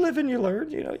live and you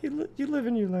learn. You live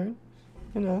and you learn.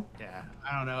 Yeah,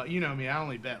 I don't know. You know me. I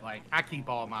only bet I keep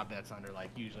all my bets under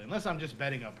usually, unless I'm just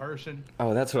betting a person.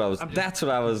 Oh, that's what I was. I'm just That's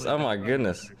what I was. Oh my completely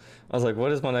goodness. I was like,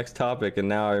 what is my next topic? And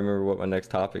now I remember what my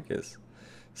next topic is.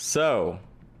 So,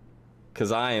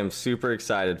 because I am super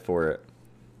excited for it.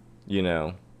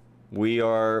 We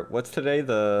are. What's today?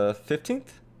 The 15th.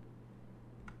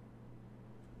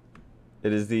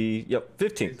 It is the 15th.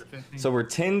 the 15th. So we're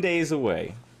 10 days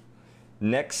away.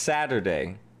 Next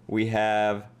Saturday we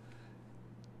have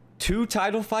 2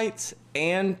 title fights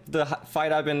and the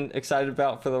fight I've been excited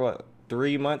about for the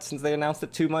 3 months since they announced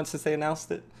it, 2 months since they announced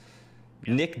it.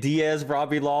 Nick Diaz,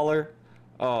 Robbie Lawler.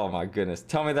 Oh my goodness.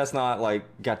 Tell me that's not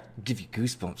give you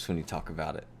goosebumps when you talk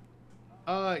about it.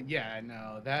 Yeah,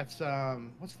 no, that's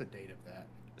what's the date of that?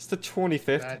 It's the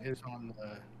 25th. That is on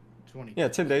the 20th. Yeah,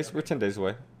 10 days. We're 10 days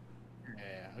away.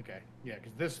 Yeah, okay. Yeah,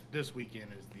 because this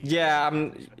weekend is the. Yeah,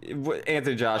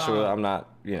 Anthony Joshua. I'm not.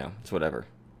 It's whatever.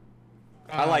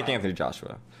 I like Anthony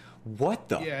Joshua. What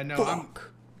the Yeah, no,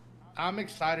 fuck? I'm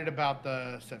excited about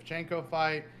the Shevchenko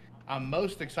fight. I'm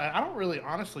most excited. I don't really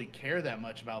honestly care that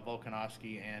much about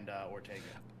Volkanovski and Ortega.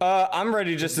 I'm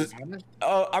ready just to.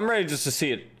 I'm ready just to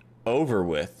see it over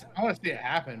with. I want to see it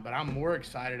happen, but I'm more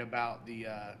excited about the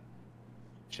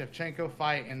Shevchenko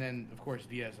fight and then, of course,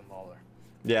 Diaz and Lawler.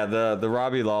 Yeah, the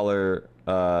Robbie Lawler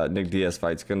Nick Diaz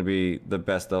fight's going to be the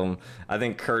best of them. I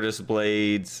think Curtis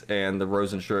Blades and the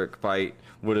Rosenstruck fight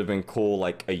would have been cool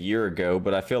a year ago,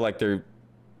 but I feel like they're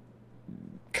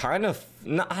kind of.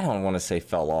 No, I don't want to say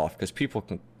fell off because people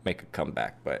can make a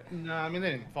comeback, but No, I mean, they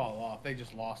didn't fall off. They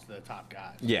just lost to the top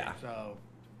guys. Yeah. So,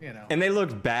 and they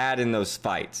looked bad in those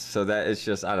fights, so that it's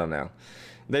just I don't know.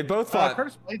 They both fought.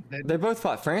 Curtis Blades did. They both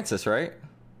fought Francis, right?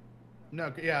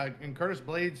 No, yeah, and Curtis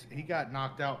Blades, he got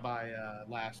knocked out by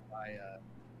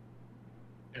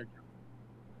Eric.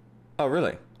 Oh,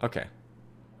 really? Okay.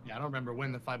 Yeah, I don't remember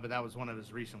when the fight, but that was one of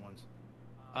his recent ones.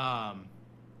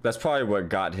 That's probably what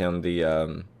got him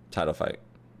the title fight.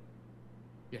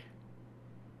 Yeah.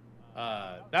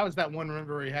 That was that one,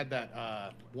 remember, where he had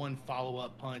that one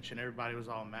follow-up punch and everybody was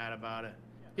all mad about it.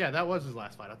 Yeah, that was his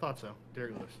last fight. I thought so.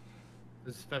 Derek Lewis.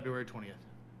 This is February 20th.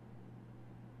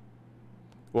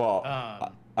 Well,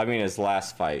 I mean his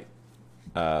last fight,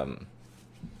 or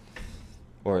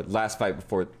last fight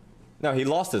before. No, he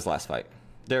lost his last fight.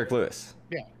 Derek Lewis.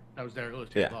 Yeah, that was Derek Lewis.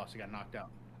 Yeah. He lost. He got knocked out.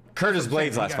 Curtis That's what I'm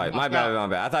Blades' saying. last He fight. got My knocked bad, out.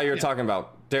 my bad. I thought you were Yeah. talking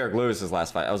about Derek Lewis's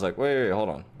last fight. I was like, wait, hold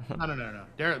on. No.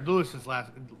 Derek Lewis's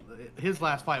his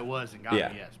last fight was Ngannou,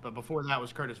 Yeah. yes, but before that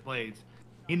was Curtis Blades.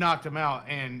 He knocked him out,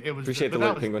 and it was Appreciate the but that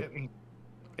lip, was- Penguin. I mean,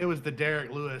 it was the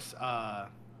Derek Lewis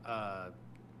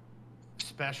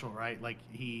special, right? Like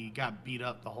he got beat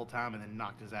up the whole time and then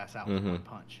knocked his ass out with one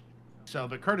punch. So,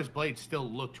 but Curtis Blades still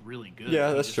looked really good. Yeah,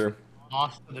 He that's just true.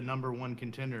 Lost to the number 1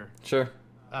 contender. Sure.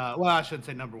 Well, I shouldn't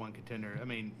say number 1 contender. I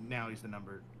mean, now he's the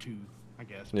number 2, I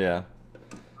guess. Yeah.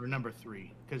 Or number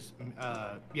 3, because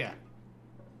yeah,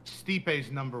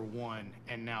 Stipe's number 1,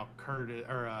 and now Curtis,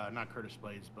 or not Curtis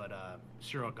Blades, but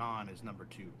Cyril Gane is number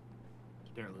 2.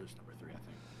 Derek Lewis number 3, I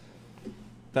think.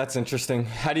 That's interesting.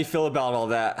 How do you feel about all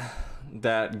that?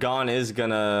 That Gon is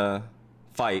gonna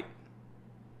fight.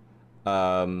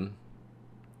 I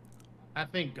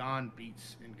think Gane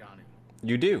beats Ngannou.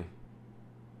 You do.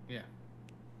 Yeah,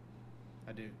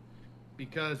 I do,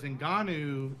 because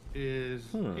Ngannou is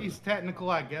he's technical,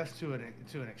 I guess, to an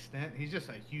extent. He's just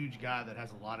a huge guy that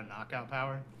has a lot of knockout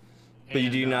power. But you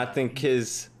do And, not think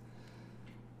his.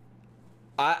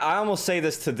 I almost say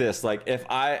this to this, like if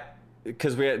I,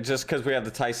 because we have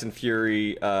the Tyson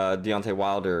Fury Deontay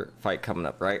Wilder fight coming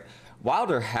up, right?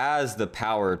 Wilder has the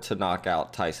power to knock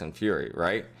out Tyson Fury,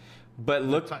 right? But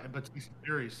look, but Tyson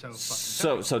Fury is so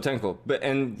fucking so technical. But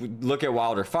and look at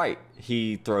Wilder fight.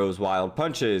 He throws wild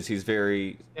punches. He's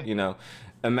very, you know.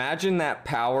 Imagine that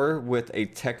power with a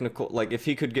technical, like if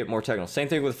he could get more technical. Same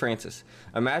thing with Francis.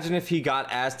 Imagine if he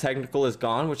got as technical as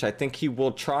Gon, which I think he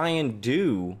will try and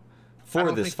do I for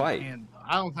don't this think he fight. can.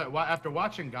 I don't think after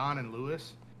watching Gane and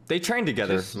Lewis, They trained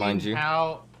together, just mind seeing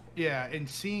you. and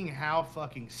seeing how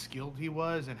fucking skilled he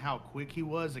was and how quick he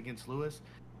was against Lewis,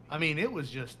 I mean, it was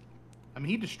just, I mean,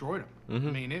 he destroyed him. Mm-hmm.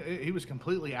 I mean, he was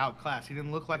completely outclassed. He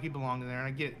didn't look like he belonged in there.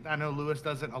 And I know Lewis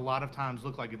doesn't a lot of times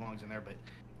look like he belongs in there, but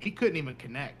he couldn't even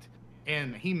connect.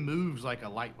 And he moves like a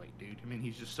lightweight, dude. I mean,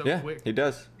 he's just so Yeah, quick. he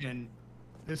does. And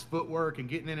his footwork and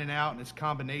getting in and out and his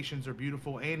combinations are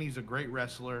beautiful. And he's a great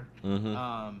wrestler.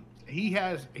 Mm-hmm.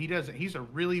 He's a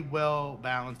really well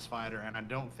balanced fighter, and I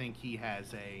don't think he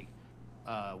has a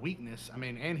weakness. I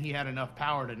mean, and he had enough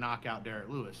power to knock out Derek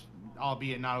Lewis,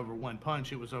 albeit not over one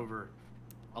punch. It was over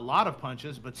a lot of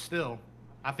punches, but still,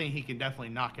 I think he can definitely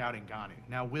knock out Ngannou.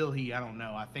 Now, will he? I don't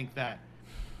know. I think that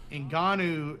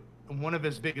Ngannou, one of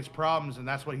his biggest problems, and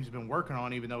that's what he's been working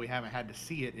on, even though we haven't had to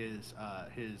see it, is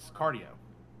his cardio.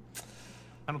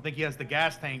 I don't think he has the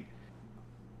gas tank.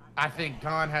 I think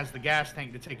Gon has the gas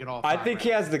tank to take it all. I think he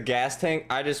has the gas tank.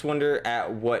 I just wonder at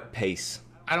what pace.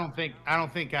 I don't think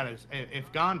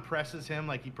if Gon presses him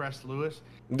like he pressed Lewis.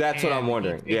 That's what I'm and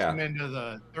wondering. he takes Yeah. him into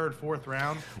the third, fourth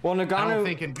round. Well, I don't Ngannou.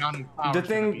 think Ngannou's power The is gonna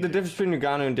thing, beat the it. difference between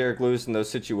Ngannou and Derek Lewis in those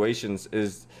situations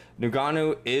is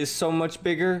Ngannou is so much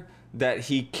bigger that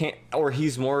he can't, or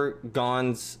he's more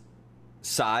Gon's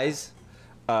size,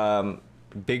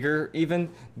 bigger even,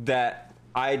 that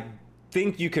I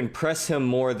think you can press him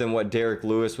more than what Derek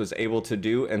Lewis was able to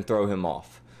do and throw him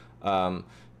off. And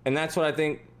that's what I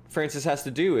think Francis has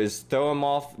to do, is throw him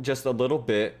off just a little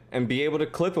bit and be able to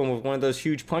clip him with one of those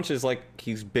huge punches like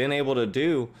he's been able to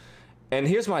do. And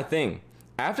here's my thing.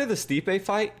 After the Stipe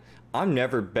fight, I'm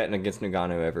never betting against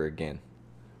Ngannou ever again.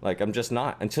 Like, I'm just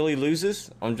not. Until he loses,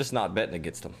 I'm just not betting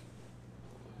against him.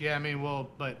 Yeah, I mean, well,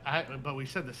 but we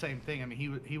said the same thing. I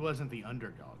mean, he wasn't the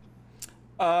underdog.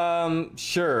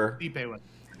 Sure. Stipe was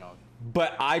the underdog.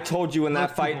 But I told you when that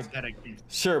Most fight... people bet against him.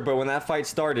 Sure, but when that fight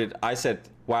started, I said,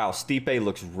 wow, Stipe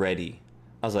looks ready.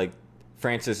 I was like,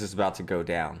 Francis is about to go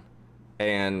down.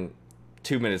 And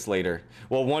 2 minutes later,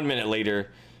 well, 1 minute later,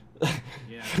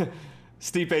 Yeah.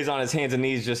 Stipe's on his hands and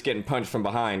knees just getting punched from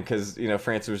behind because, you know,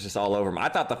 Francis was just all over him. I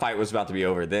thought the fight was about to be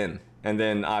over then. And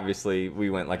then, obviously,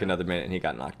 we went like another minute and he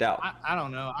got knocked out. I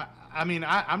don't know. I mean,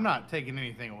 I'm not taking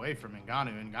anything away from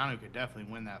Ngannou. Ngannou could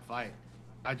definitely win that fight.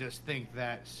 I just think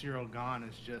that Cyril Gane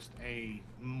is just a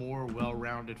more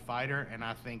well-rounded fighter, and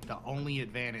I think the only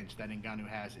advantage that Ngannou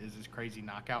has is his crazy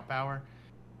knockout power.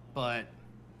 But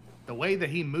the way that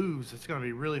he moves, it's going to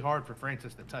be really hard for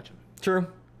Francis to touch him. True.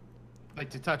 Like,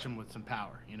 to touch him with some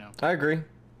power, you know? I agree.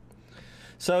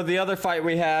 So the other fight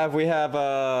we have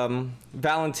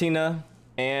Valentina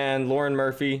and Lauren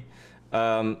Murphy.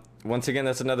 Once again,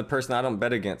 that's another person I don't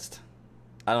bet against.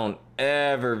 I don't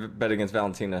ever bet against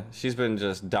Valentina. She's been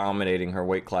just dominating her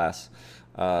weight class.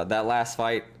 That last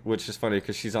fight, which is funny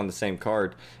because she's on the same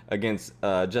card, against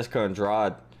Jessica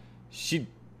Andrade,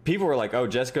 people were like, oh,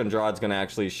 Jessica Andrade's going to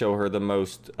actually show her the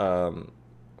most,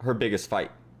 her biggest fight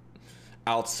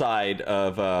outside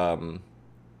of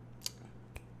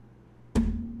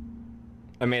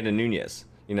Amanda Nunes.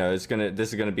 You know,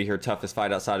 this is gonna be her toughest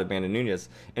fight outside of Amanda Nunes,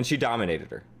 and she dominated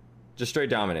her, just straight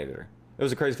dominated her. It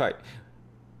was a crazy fight,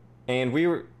 and we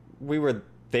were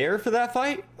there for that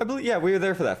fight, I believe. Yeah, we were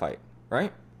there for that fight,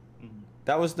 right?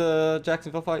 That was the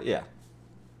Jacksonville fight, yeah.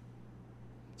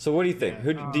 So what do you think?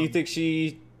 Who do you think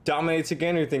she dominates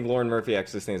again, or do you think Lauren Murphy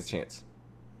actually stands a chance?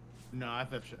 No, I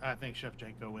think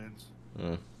Shevchenko wins.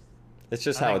 It's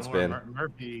just how it's been.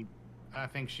 Murphy, I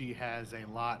think she has a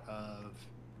lot of,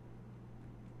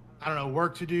 I don't know,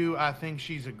 work to do. I think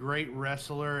she's a great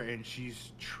wrestler, and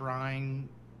she's trying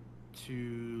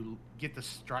to get the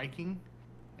striking.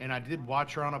 And I did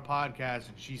watch her on a podcast,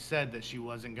 and she said that she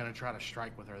wasn't going to try to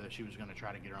strike with her, that she was going to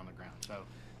try to get her on the ground. So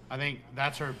I think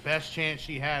that's her best chance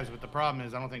she has. But the problem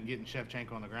is, I don't think getting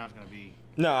Shevchenko on the ground is going to be.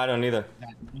 No, I don't either.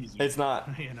 That easy. It's not.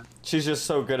 You know? She's just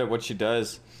so good at what she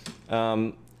does.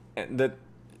 I'm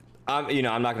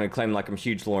not going to claim like I'm a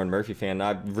huge Lauren Murphy fan.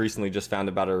 I've recently just found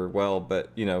about her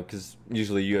but because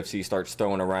usually UFC starts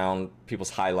throwing around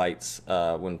people's highlights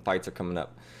when fights are coming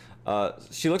up.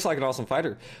 She looks like an awesome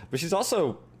fighter, but she's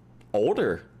also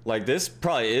older. Like, this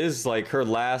probably is like her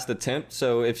last attempt.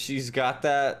 So if she's got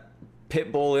that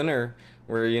pit bull in her,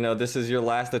 where this is your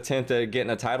last attempt at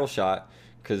getting a title shot,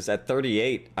 because at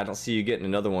 38, I don't see you getting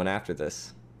another one after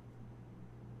this.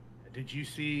 Did you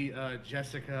see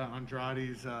Jessica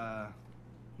Andrade's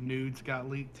nudes got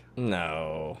leaked?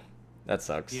 No, that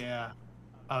sucks. Yeah.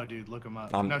 Oh, dude, look them up.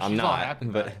 I'm she's all not. happy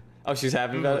But about it. oh, she's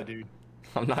happy Google about it, dude.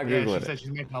 I'm not Yeah, googling she said it. she's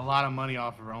making a lot of money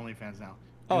off of her OnlyFans now.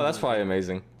 Oh, that's probably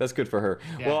amazing. That's good for her.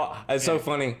 Yeah. Well, it's so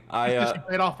funny. She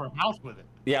paid off her house with it.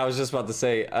 Yeah, I was just about to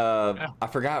say, I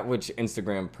forgot which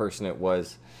Instagram person it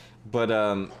was, but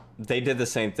they did the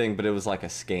same thing, but it was like a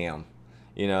scam.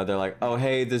 They're like, oh,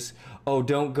 hey,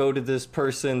 don't go to this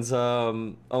person's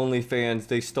OnlyFans.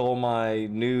 They stole my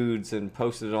nudes and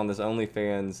posted it on this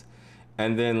OnlyFans.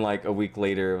 And then like a week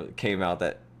later, it came out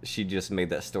that she just made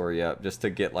that story up just to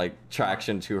get like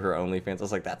traction to her OnlyFans. I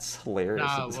was like, that's hilarious.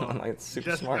 Nah, well, like, it's super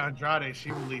Jessica smart. Andrade,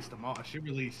 she released them all. She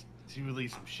released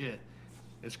some shit.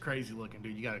 It's crazy looking,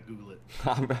 dude. You gotta Google it.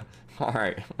 All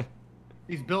right.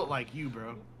 He's built like you,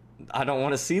 bro. I don't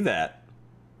want to see that.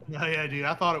 No, yeah, dude.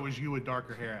 I thought it was you with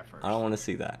darker hair at first. I don't want to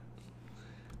see that.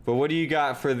 But what do you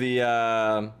got for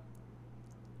the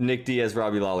Nick Diaz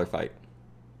Robbie Lawler fight?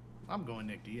 I'm going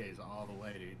Nick Diaz all the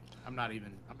way, dude. I'm not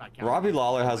counting. Robbie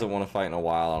Lawler hasn't won a fight in a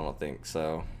while, I don't think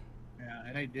so. Yeah,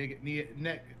 and they dig it.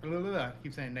 Nick, I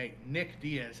keep saying Nate. Nick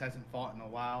Diaz hasn't fought in a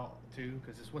while too,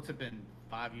 because what's it been,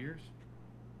 5 years?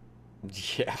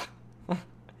 Yeah,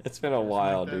 it's been a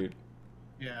while, dude.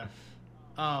 Yeah,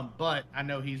 but I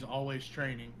know he's always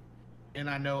training, and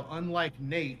I know unlike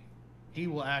Nate, he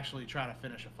will actually try to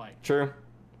finish a fight. True.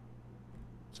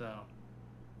 So,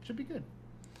 should be good.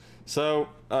 So,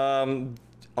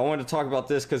 I wanted to talk about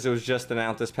this because it was just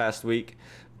announced this past week,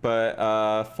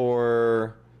 but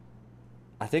for,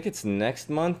 I think it's next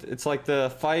month. It's like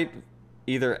the fight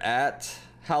either at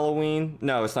Halloween.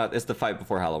 No, it's not. It's the fight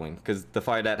before Halloween, because the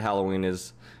fight at Halloween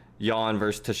is Jan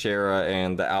versus Teixeira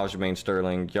and the Aljamain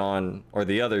Sterling Jan, or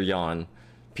the other Jan,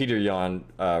 Peter Yan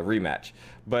rematch.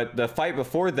 But the fight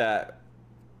before that,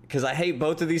 because I hate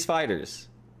both of these fighters,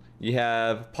 you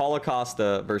have Paulo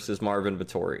Costa versus Marvin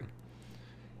Vettori.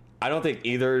 I don't think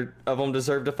either of them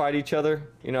deserve to fight each other.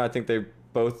 I think they're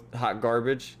both hot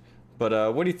garbage.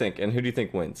 But what do you think, and who do you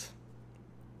think wins?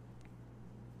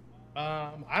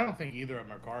 I don't think either of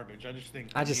them are garbage. I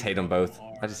just hate them both.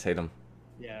 I just hate them.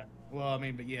 Yeah. Well,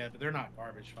 but they're not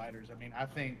garbage fighters. I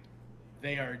think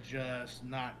they are just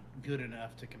not good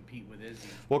enough to compete with Izzy.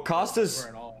 Well, Costa's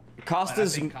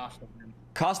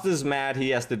mad he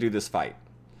has to do this fight.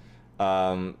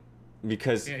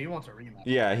 Because he wants a rematch.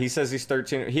 Yeah, he says he's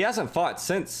 13. He hasn't fought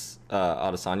since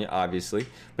Adesanya, obviously,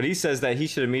 but he says that he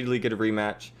should immediately get a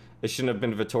rematch. It shouldn't have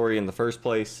been Vettori in the first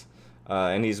place,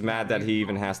 and he's mad that he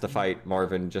even has to fight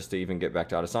Marvin just to even get back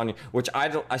to Adesanya. Which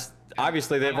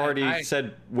obviously they've already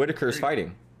said Whitaker's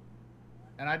fighting.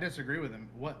 And I disagree with him.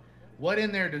 What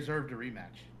in there deserved a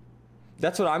rematch?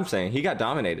 That's what I'm saying. He got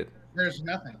dominated. There's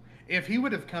nothing. If he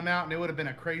would have come out and it would have been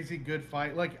a crazy good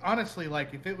fight, like honestly,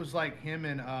 like if it was like him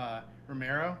and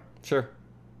Romero, sure,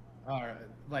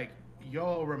 like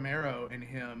Yoel Romero and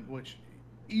him, which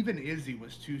even Izzy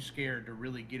was too scared to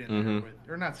really get in there with,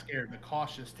 or not scared, but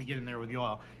cautious to get in there with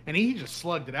Yoel, and he just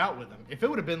slugged it out with him. If it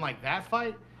would have been like that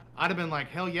fight, I'd have been like,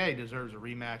 hell yeah, he deserves a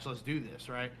rematch. Let's do this,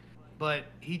 right? But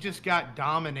he just got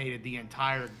dominated the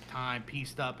entire time,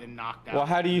 pieced up and knocked out. Well,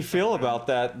 how do you feel about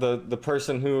that? The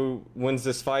person who wins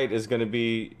this fight is going to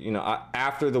be,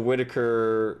 after the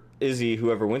Whitaker Izzy,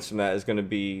 whoever wins from that is going to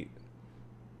be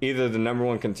either the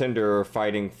 #1 contender or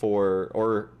fighting for,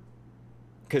 or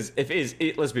because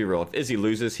let's be real, if Izzy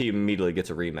loses, he immediately gets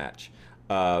a rematch.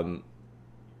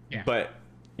 Yeah. But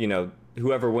you know,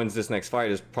 whoever wins this next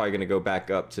fight is probably going to go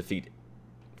back up to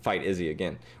fight Izzy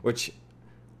again, which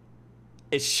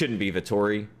it shouldn't be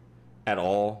Vettori at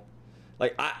all.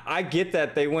 Like I get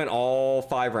that they went all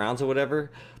 5 rounds or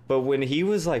whatever, but when he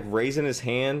was like raising his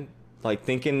hand, like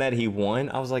thinking that he won,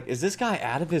 I was like, is this guy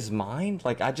out of his mind?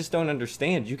 Like, I just don't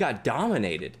understand. You got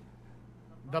dominated.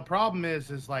 The problem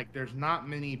is like there's not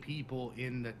many people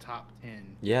in the top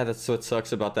 10. Yeah, that's what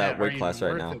sucks about that weight class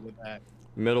right now.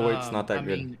 Middleweight's not that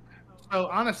good. Mean, so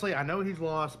honestly, I know he's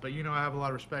lost, but you know I have a lot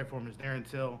of respect for him as Darren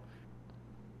Till.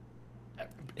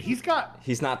 He's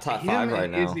not top 5 right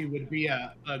now. Izzy would be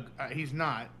he's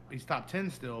not. He's top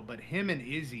 10 still, but him and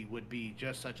Izzy would be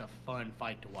just such a fun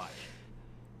fight to watch.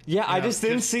 Yeah, I just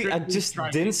didn't see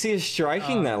his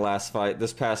striking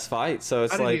this past fight. So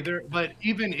it's like, either, but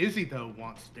even Izzy though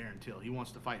wants Darren Till. He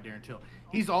wants to fight Darren Till.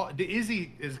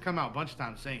 Izzy has come out a bunch of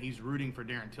times saying he's rooting for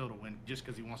Darren Till to win just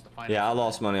because he wants to fight. Yeah, I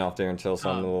lost money off Darren Till, so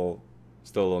I'm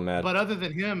still a little mad. But other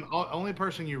than him, only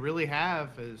person you really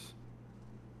have is,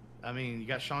 I mean, you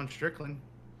got Sean Strickland.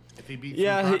 If he beats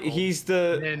he's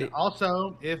the. And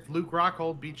also, if Luke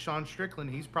Rockhold beats Sean Strickland,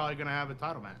 he's probably going to have a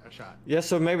title match, a shot. Yeah,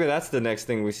 so maybe that's the next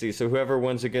thing we see. So whoever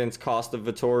wins against Costa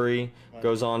Vettori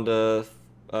goes on to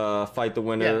fight the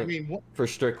winner for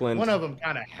Strickland. One of them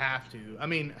kind of have to. I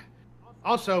mean,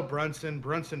 also Brunson.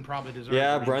 Brunson probably deserves.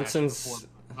 Yeah, Brunson's.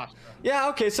 Yeah,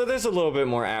 okay. So there's a little bit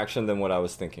more action than what I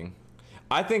was thinking.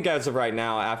 I think as of right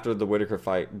now, after the Whitaker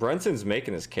fight, Brunson's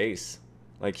making his case.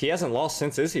 Like, he hasn't lost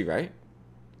since Izzy, right?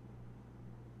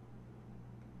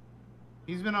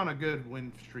 He's been on a good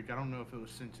win streak. I don't know if it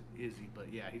was since Izzy,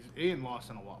 but yeah, he ain't lost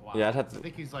in a while. Yeah, I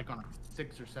think he's like on a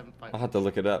 6th or 7th fight. I'll have to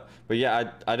look it up. But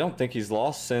yeah, I don't think he's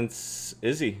lost since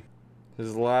Izzy.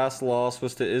 His last loss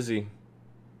was to Izzy.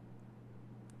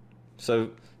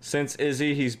 So since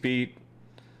Izzy, he's beat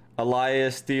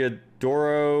Elias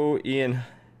Theodoro, Ian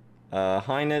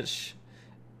Heinich,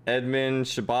 Edmund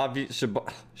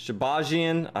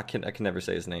Shabazian. I can never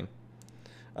say his name.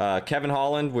 Kevin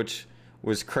Holland, which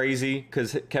was crazy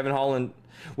because Kevin Holland,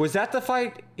 was that the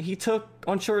fight he took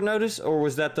on short notice, or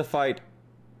was that the fight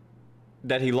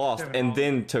that he lost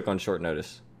then took on short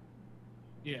notice?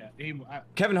 Yeah,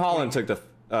 Kevin Holland took the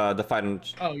fight on.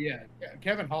 Oh yeah,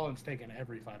 Kevin Holland's taken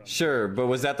every fight on. Sure, but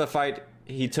was that the fight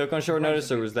he took on short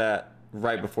notice, or was that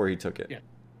right before he took it? Yeah.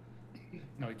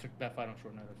 No, he took that fight on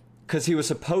short notice. Because he was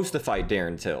supposed to fight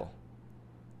Darren Till.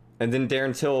 And then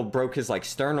Darren Till broke his like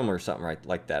sternum or something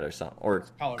like that or something. Or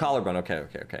collarbone. Okay.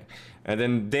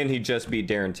 And then he just beat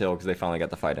Darren Till because they finally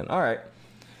got the fight in. All right.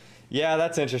 Yeah,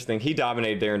 that's interesting. He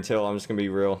dominated Darren Till. I'm just going to be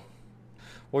real.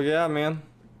 Well, yeah, man.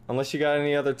 Unless you got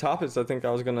any other topics, I think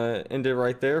I was going to end it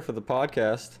right there for the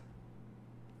podcast.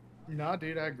 Nah,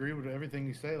 dude, I agree with everything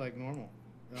you say like normal.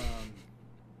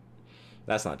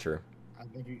 That's not true. I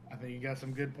think you got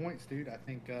some good points, dude. I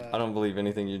think. I don't believe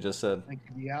anything you just said. I think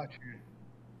you'd be out here.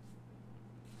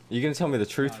 You gonna tell me the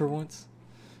truth for once?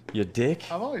 You dick?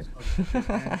 I've always told you the truth,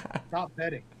 man. Stop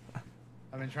betting.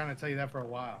 I've been trying to tell you that for a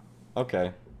while.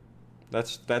 Okay.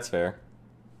 That's fair.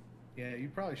 Yeah, you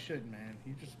probably shouldn't, man.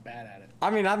 You're just bad at it.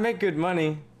 I mean, I make good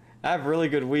money. I have really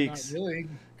good weeks. Not really,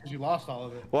 because you lost all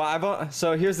of it. Well,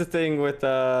 so here's the thing with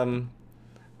the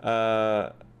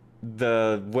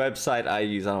website I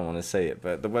use. I don't want to say it,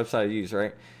 but the website I use,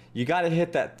 right? You got to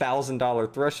hit that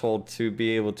 $1,000 threshold to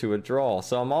be able to withdraw.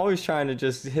 So I'm always trying to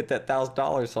just hit that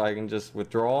 $1,000 so I can just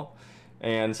withdraw.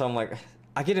 And so I'm like,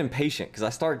 I get impatient because I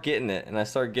start getting it and I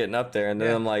start getting up there, and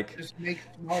then I'm like, just make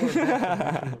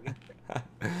smaller.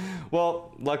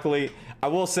 Well, luckily, I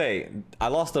will say I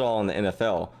lost it all in the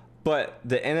NFL, but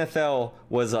the NFL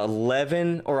was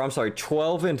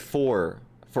 12-4 for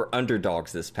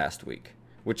underdogs this past week,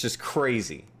 which is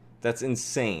crazy. That's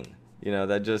insane. You know,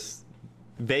 that just.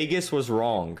 Vegas was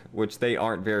wrong, which they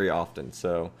aren't very often.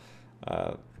 So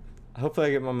hopefully I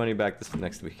get my money back this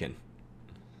next weekend.